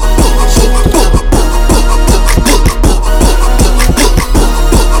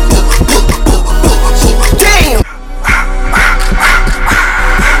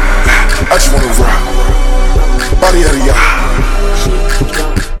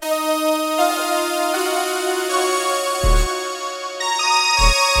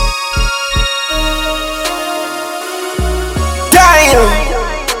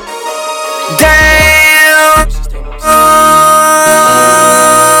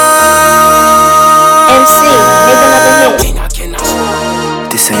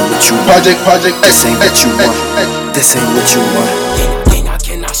 This ain't what you want. Project, this ain't what you want. This ain't what you want. I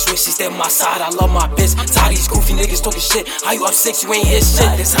cannot switch, she stay on my side, I love my bitch. Tired of these goofy niggas talking shit. How you up 6, you ain't hit shit.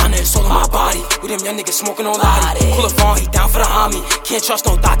 Designer is all on my body. With them young niggas smoking on Lottie. Pull a phone, he down for the homie. Can't trust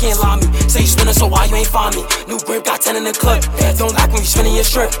no doc, can't lie me. Say you spinning, so why you ain't find me? New grip, got 10 in the clip. Don't like when you spinning your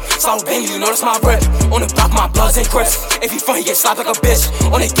strip. Slow bang, you know that's my rep. On the block, my bloods and crips. If he fun, he get slapped like a bitch.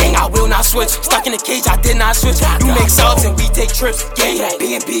 On the gang, I will not switch. Stuck in the cage, I did not switch. You make subs and we take trips. Gang,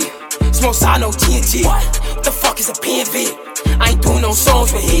 B&B. Smoke side, no TNT. What the fuck is a PNV? I ain't doing no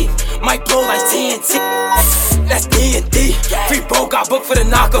songs with heat. Might blow like TNT. That's D&D. Free bro got booked for the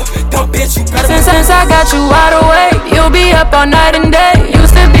knocker. Dumb bitch, you better. Since I got you out of way, you'll be up all night and day.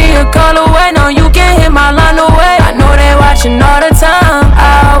 Used to be a call away, now you can't hit my line away. I know they watching all the time.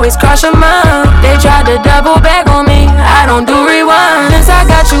 I always cross your mind. They tried to double back on me. I don't do rewind. Since I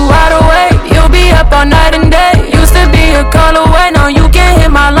got you out of way, you'll be up all night and day. Used to be a call away, now you can't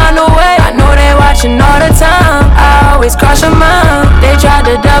hit my line away. I know they watching all the time. I always cross your mind. They tried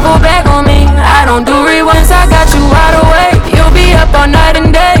to double back on me. I don't do rewinds. I got you out of way. You'll be up all night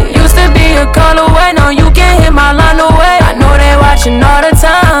and day. Used to be a call away. Now you can't hit my line away. I know they watching all the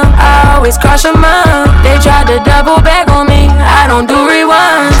time. I always cross your mind. They tried to double back on me. I don't do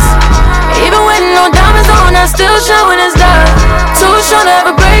rewinds. Even with no diamonds on, I still showing it's dark. Too strong to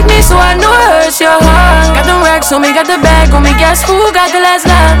ever break me, so I know it hurts your heart. Got them racks on me, got the bag on me. Guess who got the last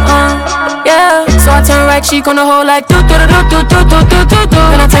laugh? Yeah. So I turn right cheek on the hole like do do do do do do do do do.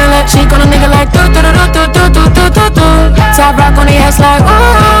 Then I turn left cheek on a nigga like do do do do do do do do do. Top rock on the ass like ooh.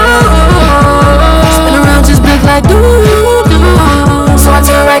 Spin around just big like do do. So I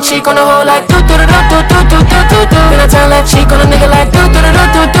turn right cheek on the hole like do do do do do do do do do. Then I turn left cheek on a nigga like do do do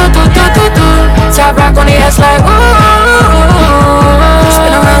do do do do do do. Top rock on the ass like ooh.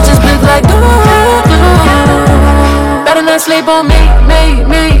 Spin around just big like do do. Better not sleep on me.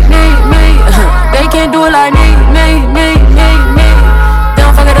 They can't do it like me. They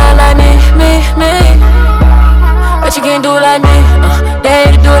don't fuck it up like me. But you can't do it like me. They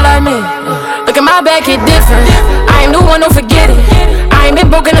hate to do it like me. Look at my back, it different. I ain't the one, don't forget it. I ain't been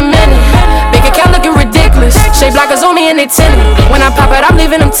broke in a minute. Bank account looking ridiculous. Shape blockers on me and they tinted. When I pop out, I'm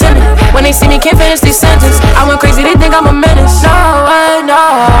leaving them timid. When they see me, can't finish these sentences. I went crazy, they think I'm a menace. No, I know.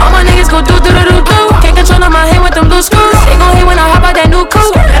 All my niggas go do. Can't control my hand with them blue screws. They gon' hate when I hop out that new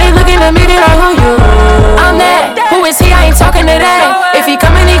coupe. They looking at me, they like, who you? I'm that. Who is he? I ain't talking to that. If he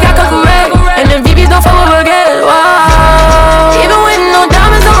coming, he got correct. And them BBs don't fall over again. Wow. Even with no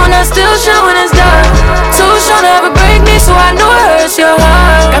diamonds on, I still showing it's dark. Too strong to ever break me, so I know it hurts your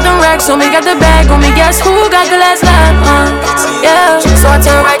heart. Got them racks on me, got the bag on me. Guess who got the last laugh? Yeah. So I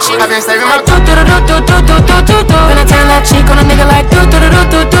turn right cheek. I've been saving my do. Then I turn left cheek on a nigga like do.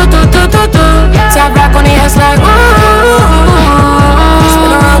 Top rock on the ass like ooh. Spin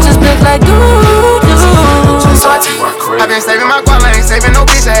around just big like do. So I've been saving my guap, I ain't saving no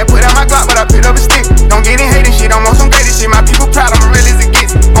bitch. I had put out my Glock, but I picked up a stick. Don't get in hating shit, I'm on some greatest shit. My people proud, I'm real as it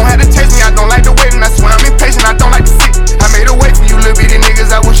gets. Don't have to taste me, I don't like the waiting. I swear I'm impatient, I don't like to sit. I made a way for you little bitty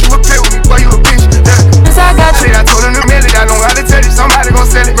niggas. I wish you would play with me, boy, you a bitch. I got you. I told him to mail it, I don't know how to tell it. Somebody gon'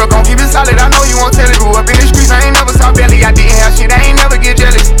 sell it, bro, gon' keep it solid. I know you won't tell it. Grew up in the streets, I ain't never saw belly. I didn't have shit, I ain't never get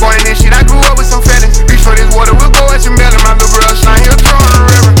jealous. Born in this shit, I grew up with some fellas. Reach for this water, we'll go at your melon. My little bro shine, he'll throw in the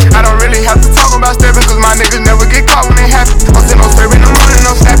river. I don't really have to talk about stepping, cause my niggas never get caught when they happen. I'm still no serving, no running,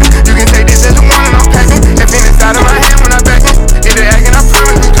 no snapping. You can take this as a one and I'm packing. That fin inside of my hand when I back in. If they acting, I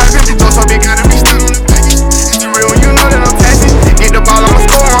promise we clapping. Those so big good to be still on the package. It's real when you know that I'm passing. Get the ball on the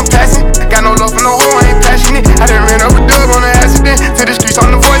score, I'm passing. Got no love for no hoe, I ain't passionate. I done ran up a dub on an accident. To the streets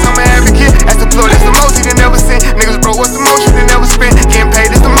on the voice, I'm an advocate. As the plug, that's the most he done never seen. Niggas broke, what's the most you done never spent? Getting paid,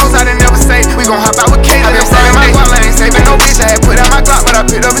 that's the most I done never say. We gon' hop out with K. I been saving my guap, I ain't saving no bitch. I had put out my Glock, but I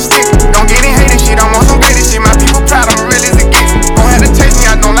picked up a stick. Don't get in hating shit, I'm on some greatest shit. My people proud, I'm real as it gets. Don't have to taste me,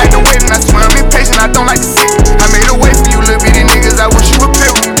 I don't like the waiting. I swear I'm impatient, I don't like to sit. I made a way for you little bitty niggas. I wish you would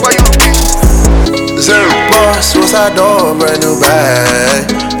play with me, boy, you a bitch. Zero boss, suicide door, brand new bag.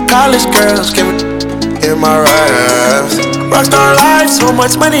 College girls give me in my raps. Rockstar life, so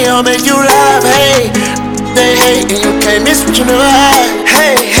much money, I'll make you laugh. Hey, they hate and you can't miss what you never had.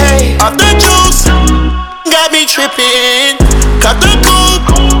 Hey, off the juice, got me tripping. Cut the coupe,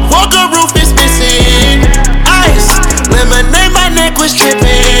 walker roof is missing. Ice, lemonade, my neck was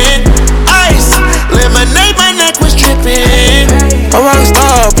tripping. Ice, lemonade, my neck was tripping. A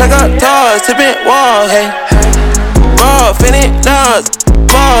rockstar, pack up toys, tipping walls, hey. Ball, finish nuts,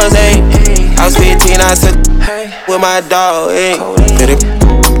 balls, hey. I was 15, I took with my dog, hey.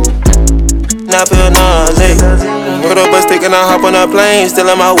 Now I feel nauseous, hey. Put up a stick and I hop on a plane, still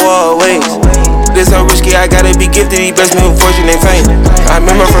in my wall, wait. This so risky, I gotta be gifted. These best men with fortune and fame. I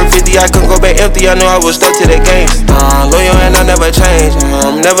remember from 50, I couldn't go back empty. I knew I was stuck to the game. Loyal and I never change.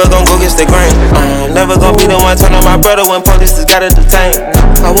 I'm never gonna go against the grain. I'm never gonna be the one turn on my brother when police just gotta detain.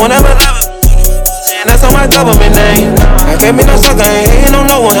 I won't ever love it. And that's on my government name. I can't be no sucker, ain't hating on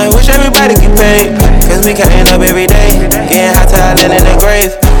no one. I wish everybody get paid. Cause we can't end up every day. Getting hot talent in the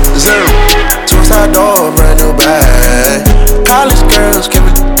grave. Zero, two-side door, brand new bag. College girls, give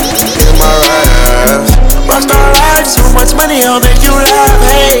it in my raps. Rockstar life, so much money, I'll make you laugh.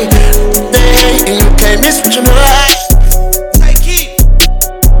 Hey, they hate, and you can't miss what you know.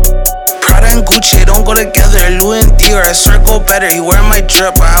 Prada and Gucci don't go together. Louis and Dior, I swear go better. He wear my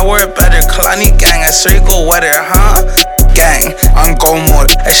drip, but I wear it better. Kalani gang, I swear you go wetter, huh? Gang, on go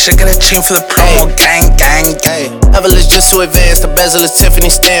mode. I should get a chain for the promo. Gang, gang, gang. Level is just too advanced. The bezel is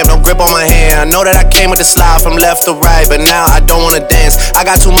Tiffany stamp. Don't grip on my hand. I know that I came with a slide from left to right, but now I don't wanna dance. I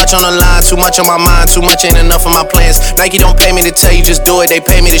got too much on the line, too much on my mind, too much ain't enough of my plans. Nike don't pay me to tell you just do it. They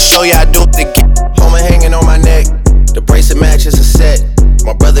pay me to show you I do it again. Homer hanging on my neck. The bracelet matches a set.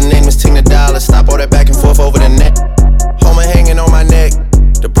 My brother name is Tina Dollar. Stop all that back and forth over the net. Homer hanging on my neck.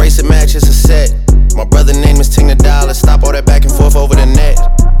 The bracelet matches a set. My brother name is Tina Dollar. Stop all that back and forth over the net.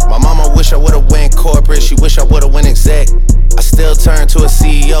 My mama wish I would've went corporate. She wish I would've went exec. I still turn to a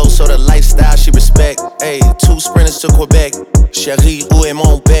CEO, so the lifestyle she respect. Hey, 2 sprinters to Quebec. Cherie, où est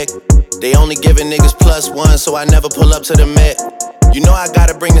mon bec? They only giving niggas +1, so I never pull up to the Met. You know I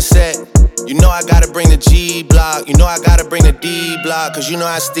gotta bring the set. You know I gotta bring the G block. You know I gotta bring the D block. Cause you know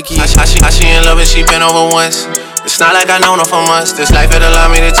how sticky it is. She in love and she been over once. It's not like I know her for months. This life it allow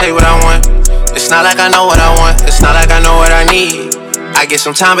me to take what I want. It's not like I know what I want. It's not like I know what I need. I get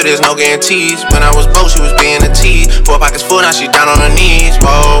some time, but there's no guarantees. When I was broke, she was being a tease. 4 pockets full, now she down on her knees.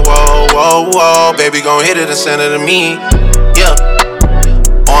 Whoa, whoa, whoa, whoa. Baby gon' hit it and send it to me. Yeah.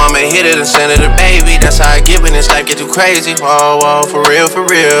 Or I'ma hit it and send it to baby. That's how I get when this life get too crazy. Whoa, whoa, for real,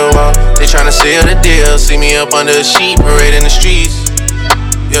 whoa. They tryna seal the deal. See me up under a sheet, parade in the streets.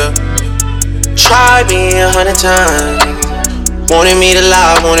 Yeah. Try me 100 times. Wanted me to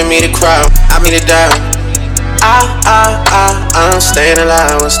lie, wanted me to cry. I mean to die. I'm staying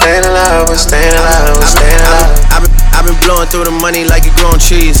alive, I'm staying alive, I'm staying alive, I'm staying alive. I've been blowing through the money like it growing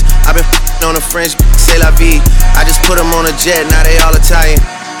trees. I've been on a French, c'est la vie. I just put them on a jet, now they all Italian.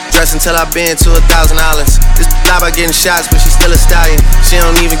 Dressed until I been to $1,000. This lie by getting shots, but she still a stallion. She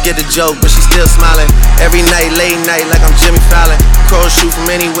don't even get the joke, but she still smiling. Every night, late night, like I'm Jimmy Fallon. Crows shoot from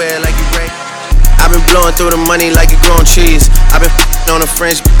anywhere, like you Ray. I've been blowing through the money like it growing trees. I've been on a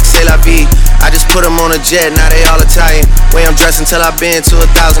French, c'est la vie. I just put them on a jet, now they all Italian. Way I'm dressed until I been to $1,000.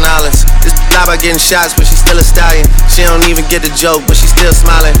 This lie by getting shots, but she still a stallion. She don't even get the joke, but she still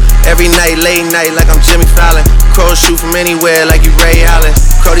smiling. Every night, late night, like I'm Jimmy Fallon. Crows shoot from anywhere, like you Ray Allen.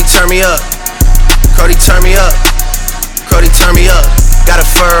 Cody, turn me up. Cody, turn me up. Cody, turn me up. Got a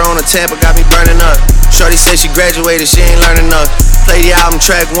fur on a Tampa, got me burning up. Shorty said she graduated, she ain't learned enough. Play the album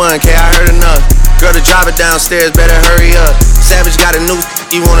track 1, K, I heard enough. Girl, to drive it downstairs, better hurry up. Savage got a new,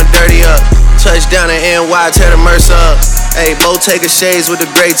 you wanna dirty up. Touchdown in NY, tear the Mercer up. Hey, Bottega shades with the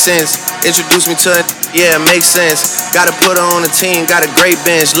great sense. Introduce me to it, yeah, it makes sense. Gotta put her on the team, got a great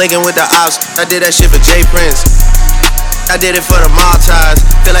bench. Linking with the ops, I did that shit for Jay Prince. I did it for the Maltese.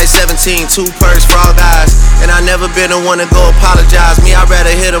 Feel like 17, 2 purse for all guys. And I never been the one to go apologize. Me, I'd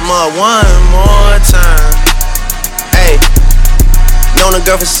rather hit them up one more time. Hey, known a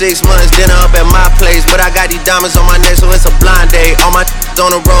girl for 6 months, dinner up at my place. But I got these diamonds on my neck, so it's a blind date. All my on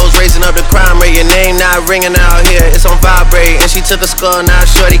the roads, raising up the crime rate. Your name not ringing out here, it's on vibrate. And she took a skull, now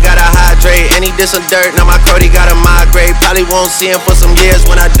shorty gotta hydrate. And he did some dirt, now my Cody gotta migrate. Probably won't see him for some years.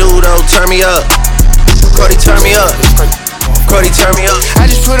 When I do though, turn me up. Cody, turn me up. Cody, turn me up. I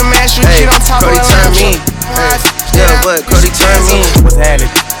just put a master shit on top Cody, of turn me. Hey, yeah, what? Cody, turn me. What's happening?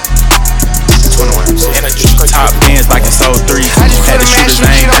 21. Top pins like it's 03. Had to shoot his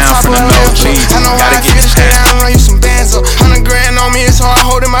name down from the nosebleed. Gotta get his straight down, run you some bands up. 100 grand on me, it's hard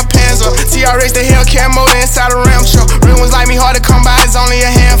holding my pants up. TRX, the Hellcat motor inside a Ram truck. Real ones like me, hard to come by, it's only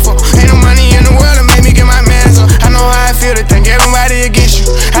a handful. Ain't no money in the world to make me get my mans up. I know how I feel to think everybody against you.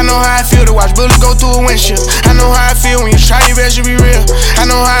 I know how I feel to watch bullets go through a windshield. I know how I feel when you try your best to be real. I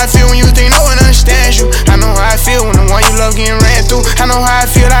know how I feel when you think no one understands you. I know how I feel when the one you love getting ran through. I know how I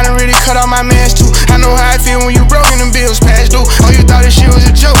feel, I done really cut off my mans too. I know how I feel when you broke and them bills past due. Oh, you thought this shit was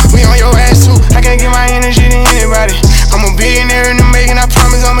a joke, we on your ass too. I can't give my energy to anybody. I'm a billionaire in the making, I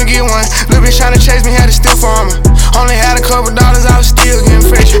promise I'ma get one. Little bitch tryna chase me, had to steal from me. Only had a couple dollars, I was still getting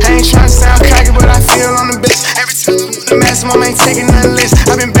fresh. I ain't tryna sound cocky, but I feel on the best. Every time the maximum ain't taking nothing less.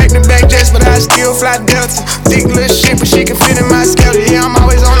 I've been back to back jets, but I still fly Delta. Thick little shit, but she can fit in my schedule. Yeah, I'm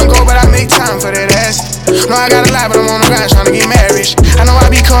always on the go, but I make time for that.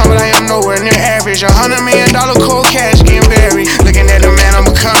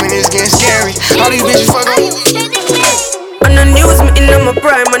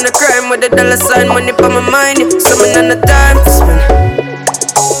 with a dollar sign, money for my mind. Yeah. Summon on the time for spend.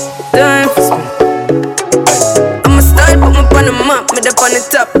 Time for spend. I'm a style, put me on the map, me up on the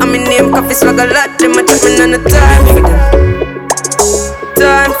top. I'm in name, coffee swag a lot. Them a chat me on the time for them.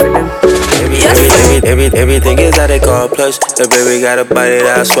 Time for them. Everything is how they call plush. The baby got a body,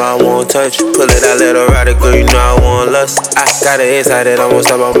 that's why I won't touch. Pull it out, let her ride it, girl, you know I want lust. I got it inside it, I won't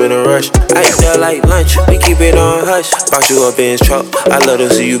stop, I'm in a rush. I eat that like lunch, we keep it on hush. Box you up in his truck, I love to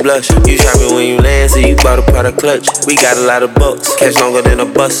see you blush. You shopping when you land, so you bought a part of clutch. We got a lot of bucks, catch longer than a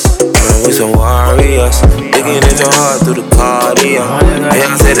bus. We some warriors, looking at your heart through the cardio. And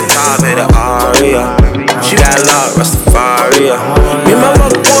I said the top and the aria. She got a lot, Rastafaria. Me and my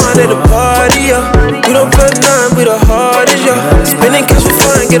mother one at the party, yeah. We don't put none, we the hardest, yeah. Spending cash for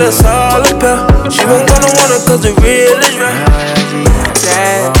fun, get us all a pair. She won't gonna want it cause the real is right.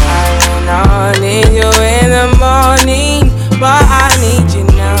 Said I don't need you in the morning, but I need you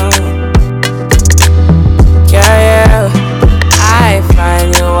now. Yeah, I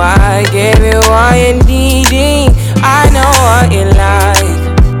find you, I give you all you're needing. I know what you like.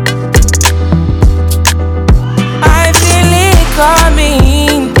 I feel it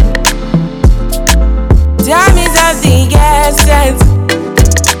coming. Time is of the essence.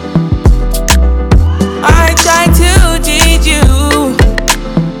 I try to teach you,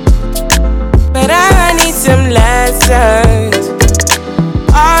 but I need some lessons.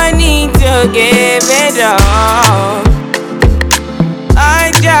 I need to give it up.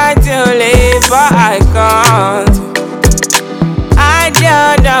 I try to live, but I can't. I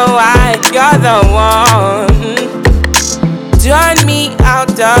don't know why you're the one. Turn me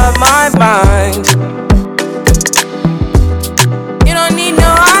out of my mind. You don't need no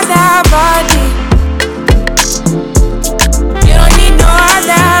other body. You don't need no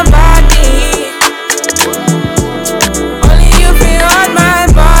other body. Only you feel on my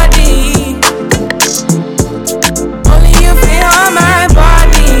body. Only you feel on my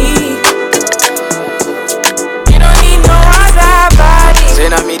body. You don't need no other body. Say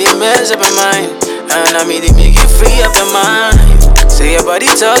I made it mess up your mind, and I made it make you free up your mind. Say your body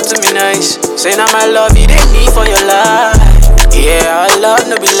talk to me nice. Say now my love you didn't need for your life. Yeah, our love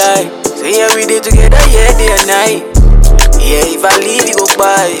no be lie. Say every day together, yeah, day and night. Yeah, if I leave you go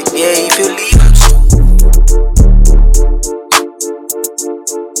by. Yeah, if you leave I'm so.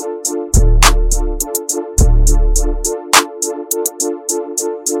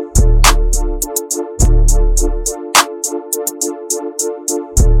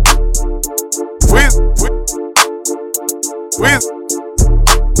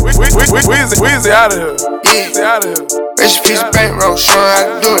 Weezy out of here. Weezy out of here. Rich piece of bankroll, showing how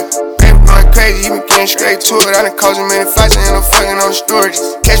to do it. Baby going crazy, he been getting straight to it. I done caused him many fights, I ain't no fucking on the storage.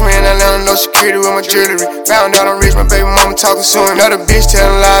 Catch me in Atlanta, no security with my jewelry. Found out I'm rich, my baby mama talking soon. Another bitch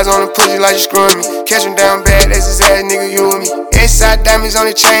telling lies on the pussy like you screwing me. Catch him down bad, that's his ass, nigga, you and me. Inside diamonds on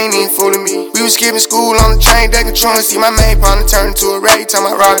the chain, he ain't fooling me. We was skipping school on the train, they controlling. See my main partner turn into a rat, he tell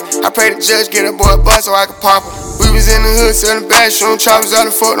my rock. I pray the judge get a boy a bus so I can pop him. We was in the hood selling bags, shooting choppers out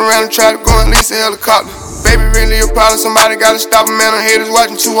and fucking around and try to go and lease a helicopter. Baby, really a problem, somebody gotta stop him, man. I'm haters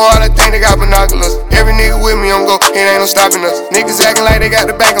watching too hard, I think they got binoculars. Every nigga with me, I'm go, it ain't no stopping us. Niggas acting like they got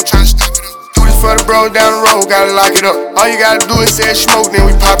the bank, I'm trying to stop it up. Do this for the bros down the road, gotta lock it up. All you gotta do is say smoke, then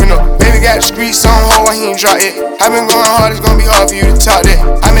we popping up. Baby got the streets on hold, he ain't drop it. I been going hard, it's gonna be hard for you to talk that.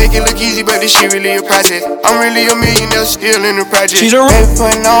 I make it look easy, but this shit really a process. I'm really a millionaire, still in the project. She's a baby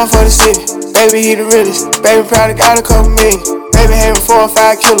putting on for the city. Baby, he the realest. Baby, probably got a couple million. Baby, having 4 or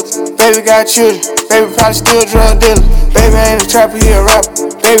 5 killers. Baby, got children. Baby, probably still drug dealer. Baby, ain't a trapper, he a rapper.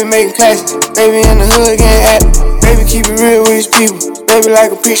 Baby, making classics. Baby, in the hood, getting active. Baby, keep it real with his people. Baby, like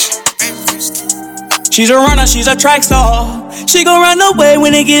a preacher. She's a runner, she's a track star. She gon' run away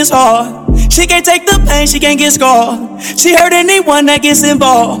when it gets hard. She can't take the pain, she can't get scarred. She hurt anyone that gets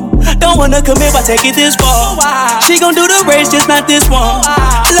involved. Don't wanna commit, but take it this far. She gon' do the race, just not this one.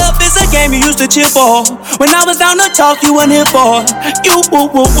 Love is a game you used to cheer for. When I was down to talk, you weren't here for. You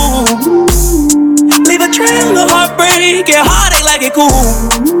woo woo woo. Leave a trail of heartbreak, get heartache like it cool.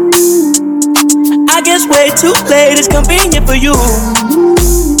 I guess way too late, it's convenient for you.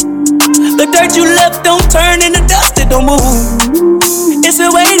 The dirt you left don't turn into dust, it don't move. It's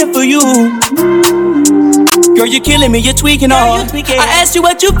been waiting for you. Girl, you're killing me, you're tweaking all. I asked you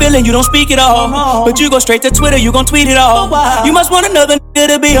what you feeling, you don't speak at all. But you go straight to Twitter, you gon' tweet it all. You must want another nigga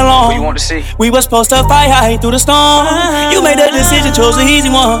to be alone. What you want to see? We was supposed to fight high through the storm. You made a decision, chose the easy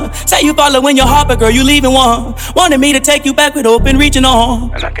one. Say you following your heart, but girl, you leaving one. Wanted me to take you back with open reaching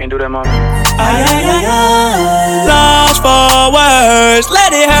on. And I can't do that, mama. Lost for words,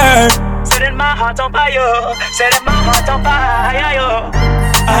 let it hurt. Setting my heart on fire, setting my heart on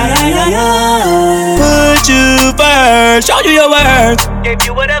fire. Put you first, show you your worth. Give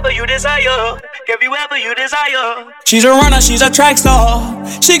you whatever you desire. Give you whatever you desire. She's a runner, she's a track star.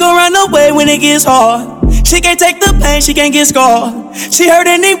 She gon' run away when it gets hard. She can't take the pain, she can't get scarred. She hurt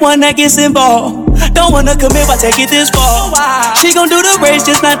anyone that gets involved. Don't wanna commit, but take it this far. She gon' do the race,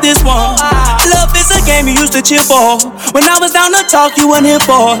 just not this one. Love is a game you used to cheer for. When I was down to talk, you weren't here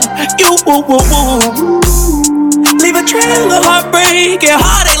for. You woo woo woo. Leave a trail of heartbreak and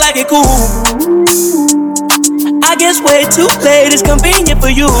heartache like it cool. I guess way too late is convenient for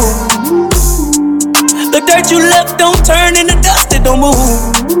you. The dirt you left don't turn into dust, it don't move.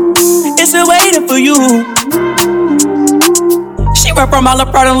 It's still waiting for you. She run from all the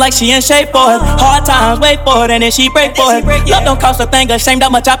problem like she in shape for it. Hard times, wait for it, and then she break for it. Love don't cost a thing, ashamed how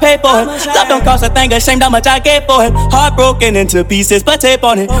much I pay for it. Love don't cost a thing, ashamed how much I gave for it. Heart broken into pieces, but tape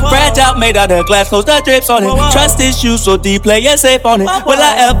on it. Fragile, made out of glass, close the drips on it. Trust issues so deep, play it safe on it. Will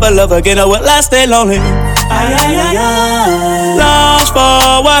I ever love again or will I stay lonely? Lost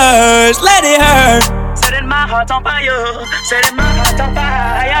for words, let it hurt. Setting my heart on fire, setting my heart on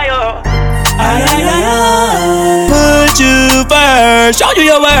fire. Put you first, show you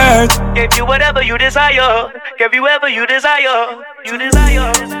your worth. Give you whatever you desire. Give you whatever you desire. You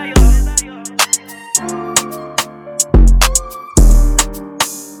desire.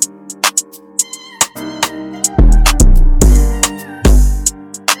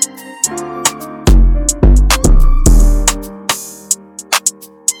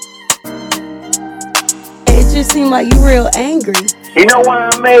 It just seemed like you real angry. You know why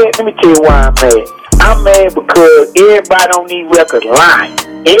I'm mad? Let me tell you why I'm mad. I'm mad because everybody on these records lying.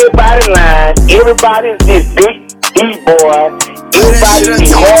 Everybody lying. Everybody's this big D-boy. Everybody's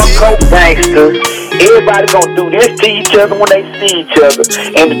these hardcore gangsters. Everybody gonna do this to each other when they see each other.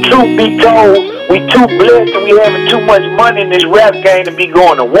 And the truth be told, we too blessed and we having too much money in this rap game to be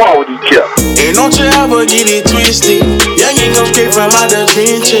going to war with each other. And don't you ever get it twisted. Young ain't come straight from out the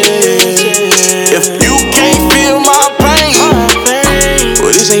trenches. If you can't feel my pain,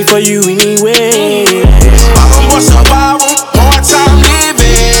 well, this ain't for you anyway. I'm a survivor, hard time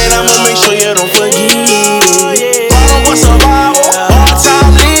living. I'ma make sure you don't forget it. I'm a survivor, hard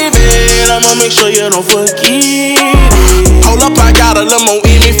time living. I'ma make sure you don't forget it. Hold up, I got a little more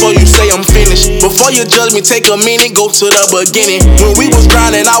in me before you say I'm finished. Before you judge me, take a minute, go to the beginning. When we was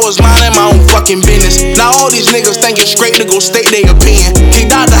grinding, I was minding my own fucking business. Now all these niggas think it's straight to go state their opinion.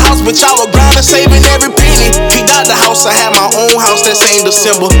 Kicked out the house, but y'all were grinding, saving every penny. Kicked out the house, I had my own house that same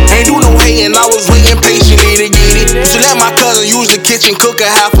December. Ain't do no hating, I was waiting patiently to get it. So let my cousin use the kitchen, cook a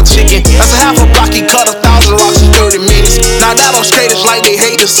half a chicken. That's a half a block, he cut 1,000 rocks in 30 minutes. Now that I'm straight, it's like they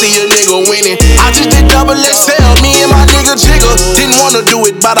hate to see a nigga winning. I just did double XL, me and my nigga Jigger. Didn't wanna do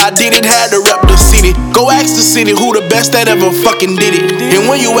it, but I did it, had to rep the city. Go ask the city who the best that ever fucking did it. And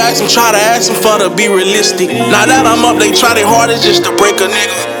when you ask them, try to ask them for to be realistic. Now that I'm up, they try their hardest just to break a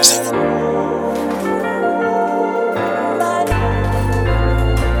nigga.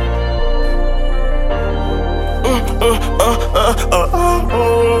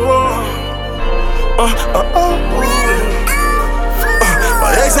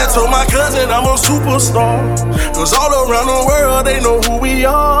 My ex had told my cousin I'm a superstar, 'cause all around the world they know who we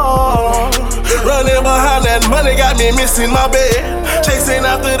are. Running behind that money got me missing my bed. Chasing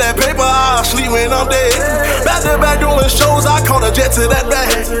after that paper, I'll sleep when I'm dead. Back to back doing shows, I caught a jet to that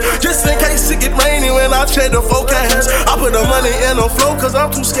bag. Just in case it get rainy when I check the forecast. I put the money in the flow 'cause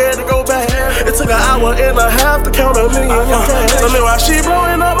I'm too scared to go back. It took an hour and a half to count $1 million in cash. Tell me why she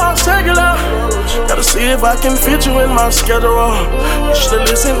blowing up my cellular. Gotta see if I can fit you in my schedule. You should've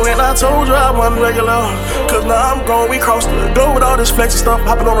listened when I told you I wasn't regular. 'Cause now I'm gone, we crossed the go with all this flexy stuff.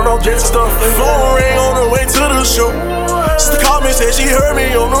 Hopping on those jets and stuff. Phone ring on the way to the show. Sister called me, said she heard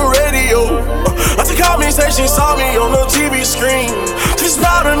me on the radio. Auntie called me, said she saw me on the TV screen. She's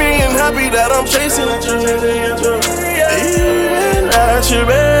proud of me and happy that I'm chasing at you. Even at your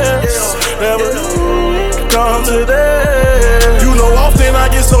best, never come to that. You know, often I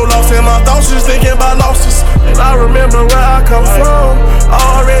get so lost in my thoughts, just thinking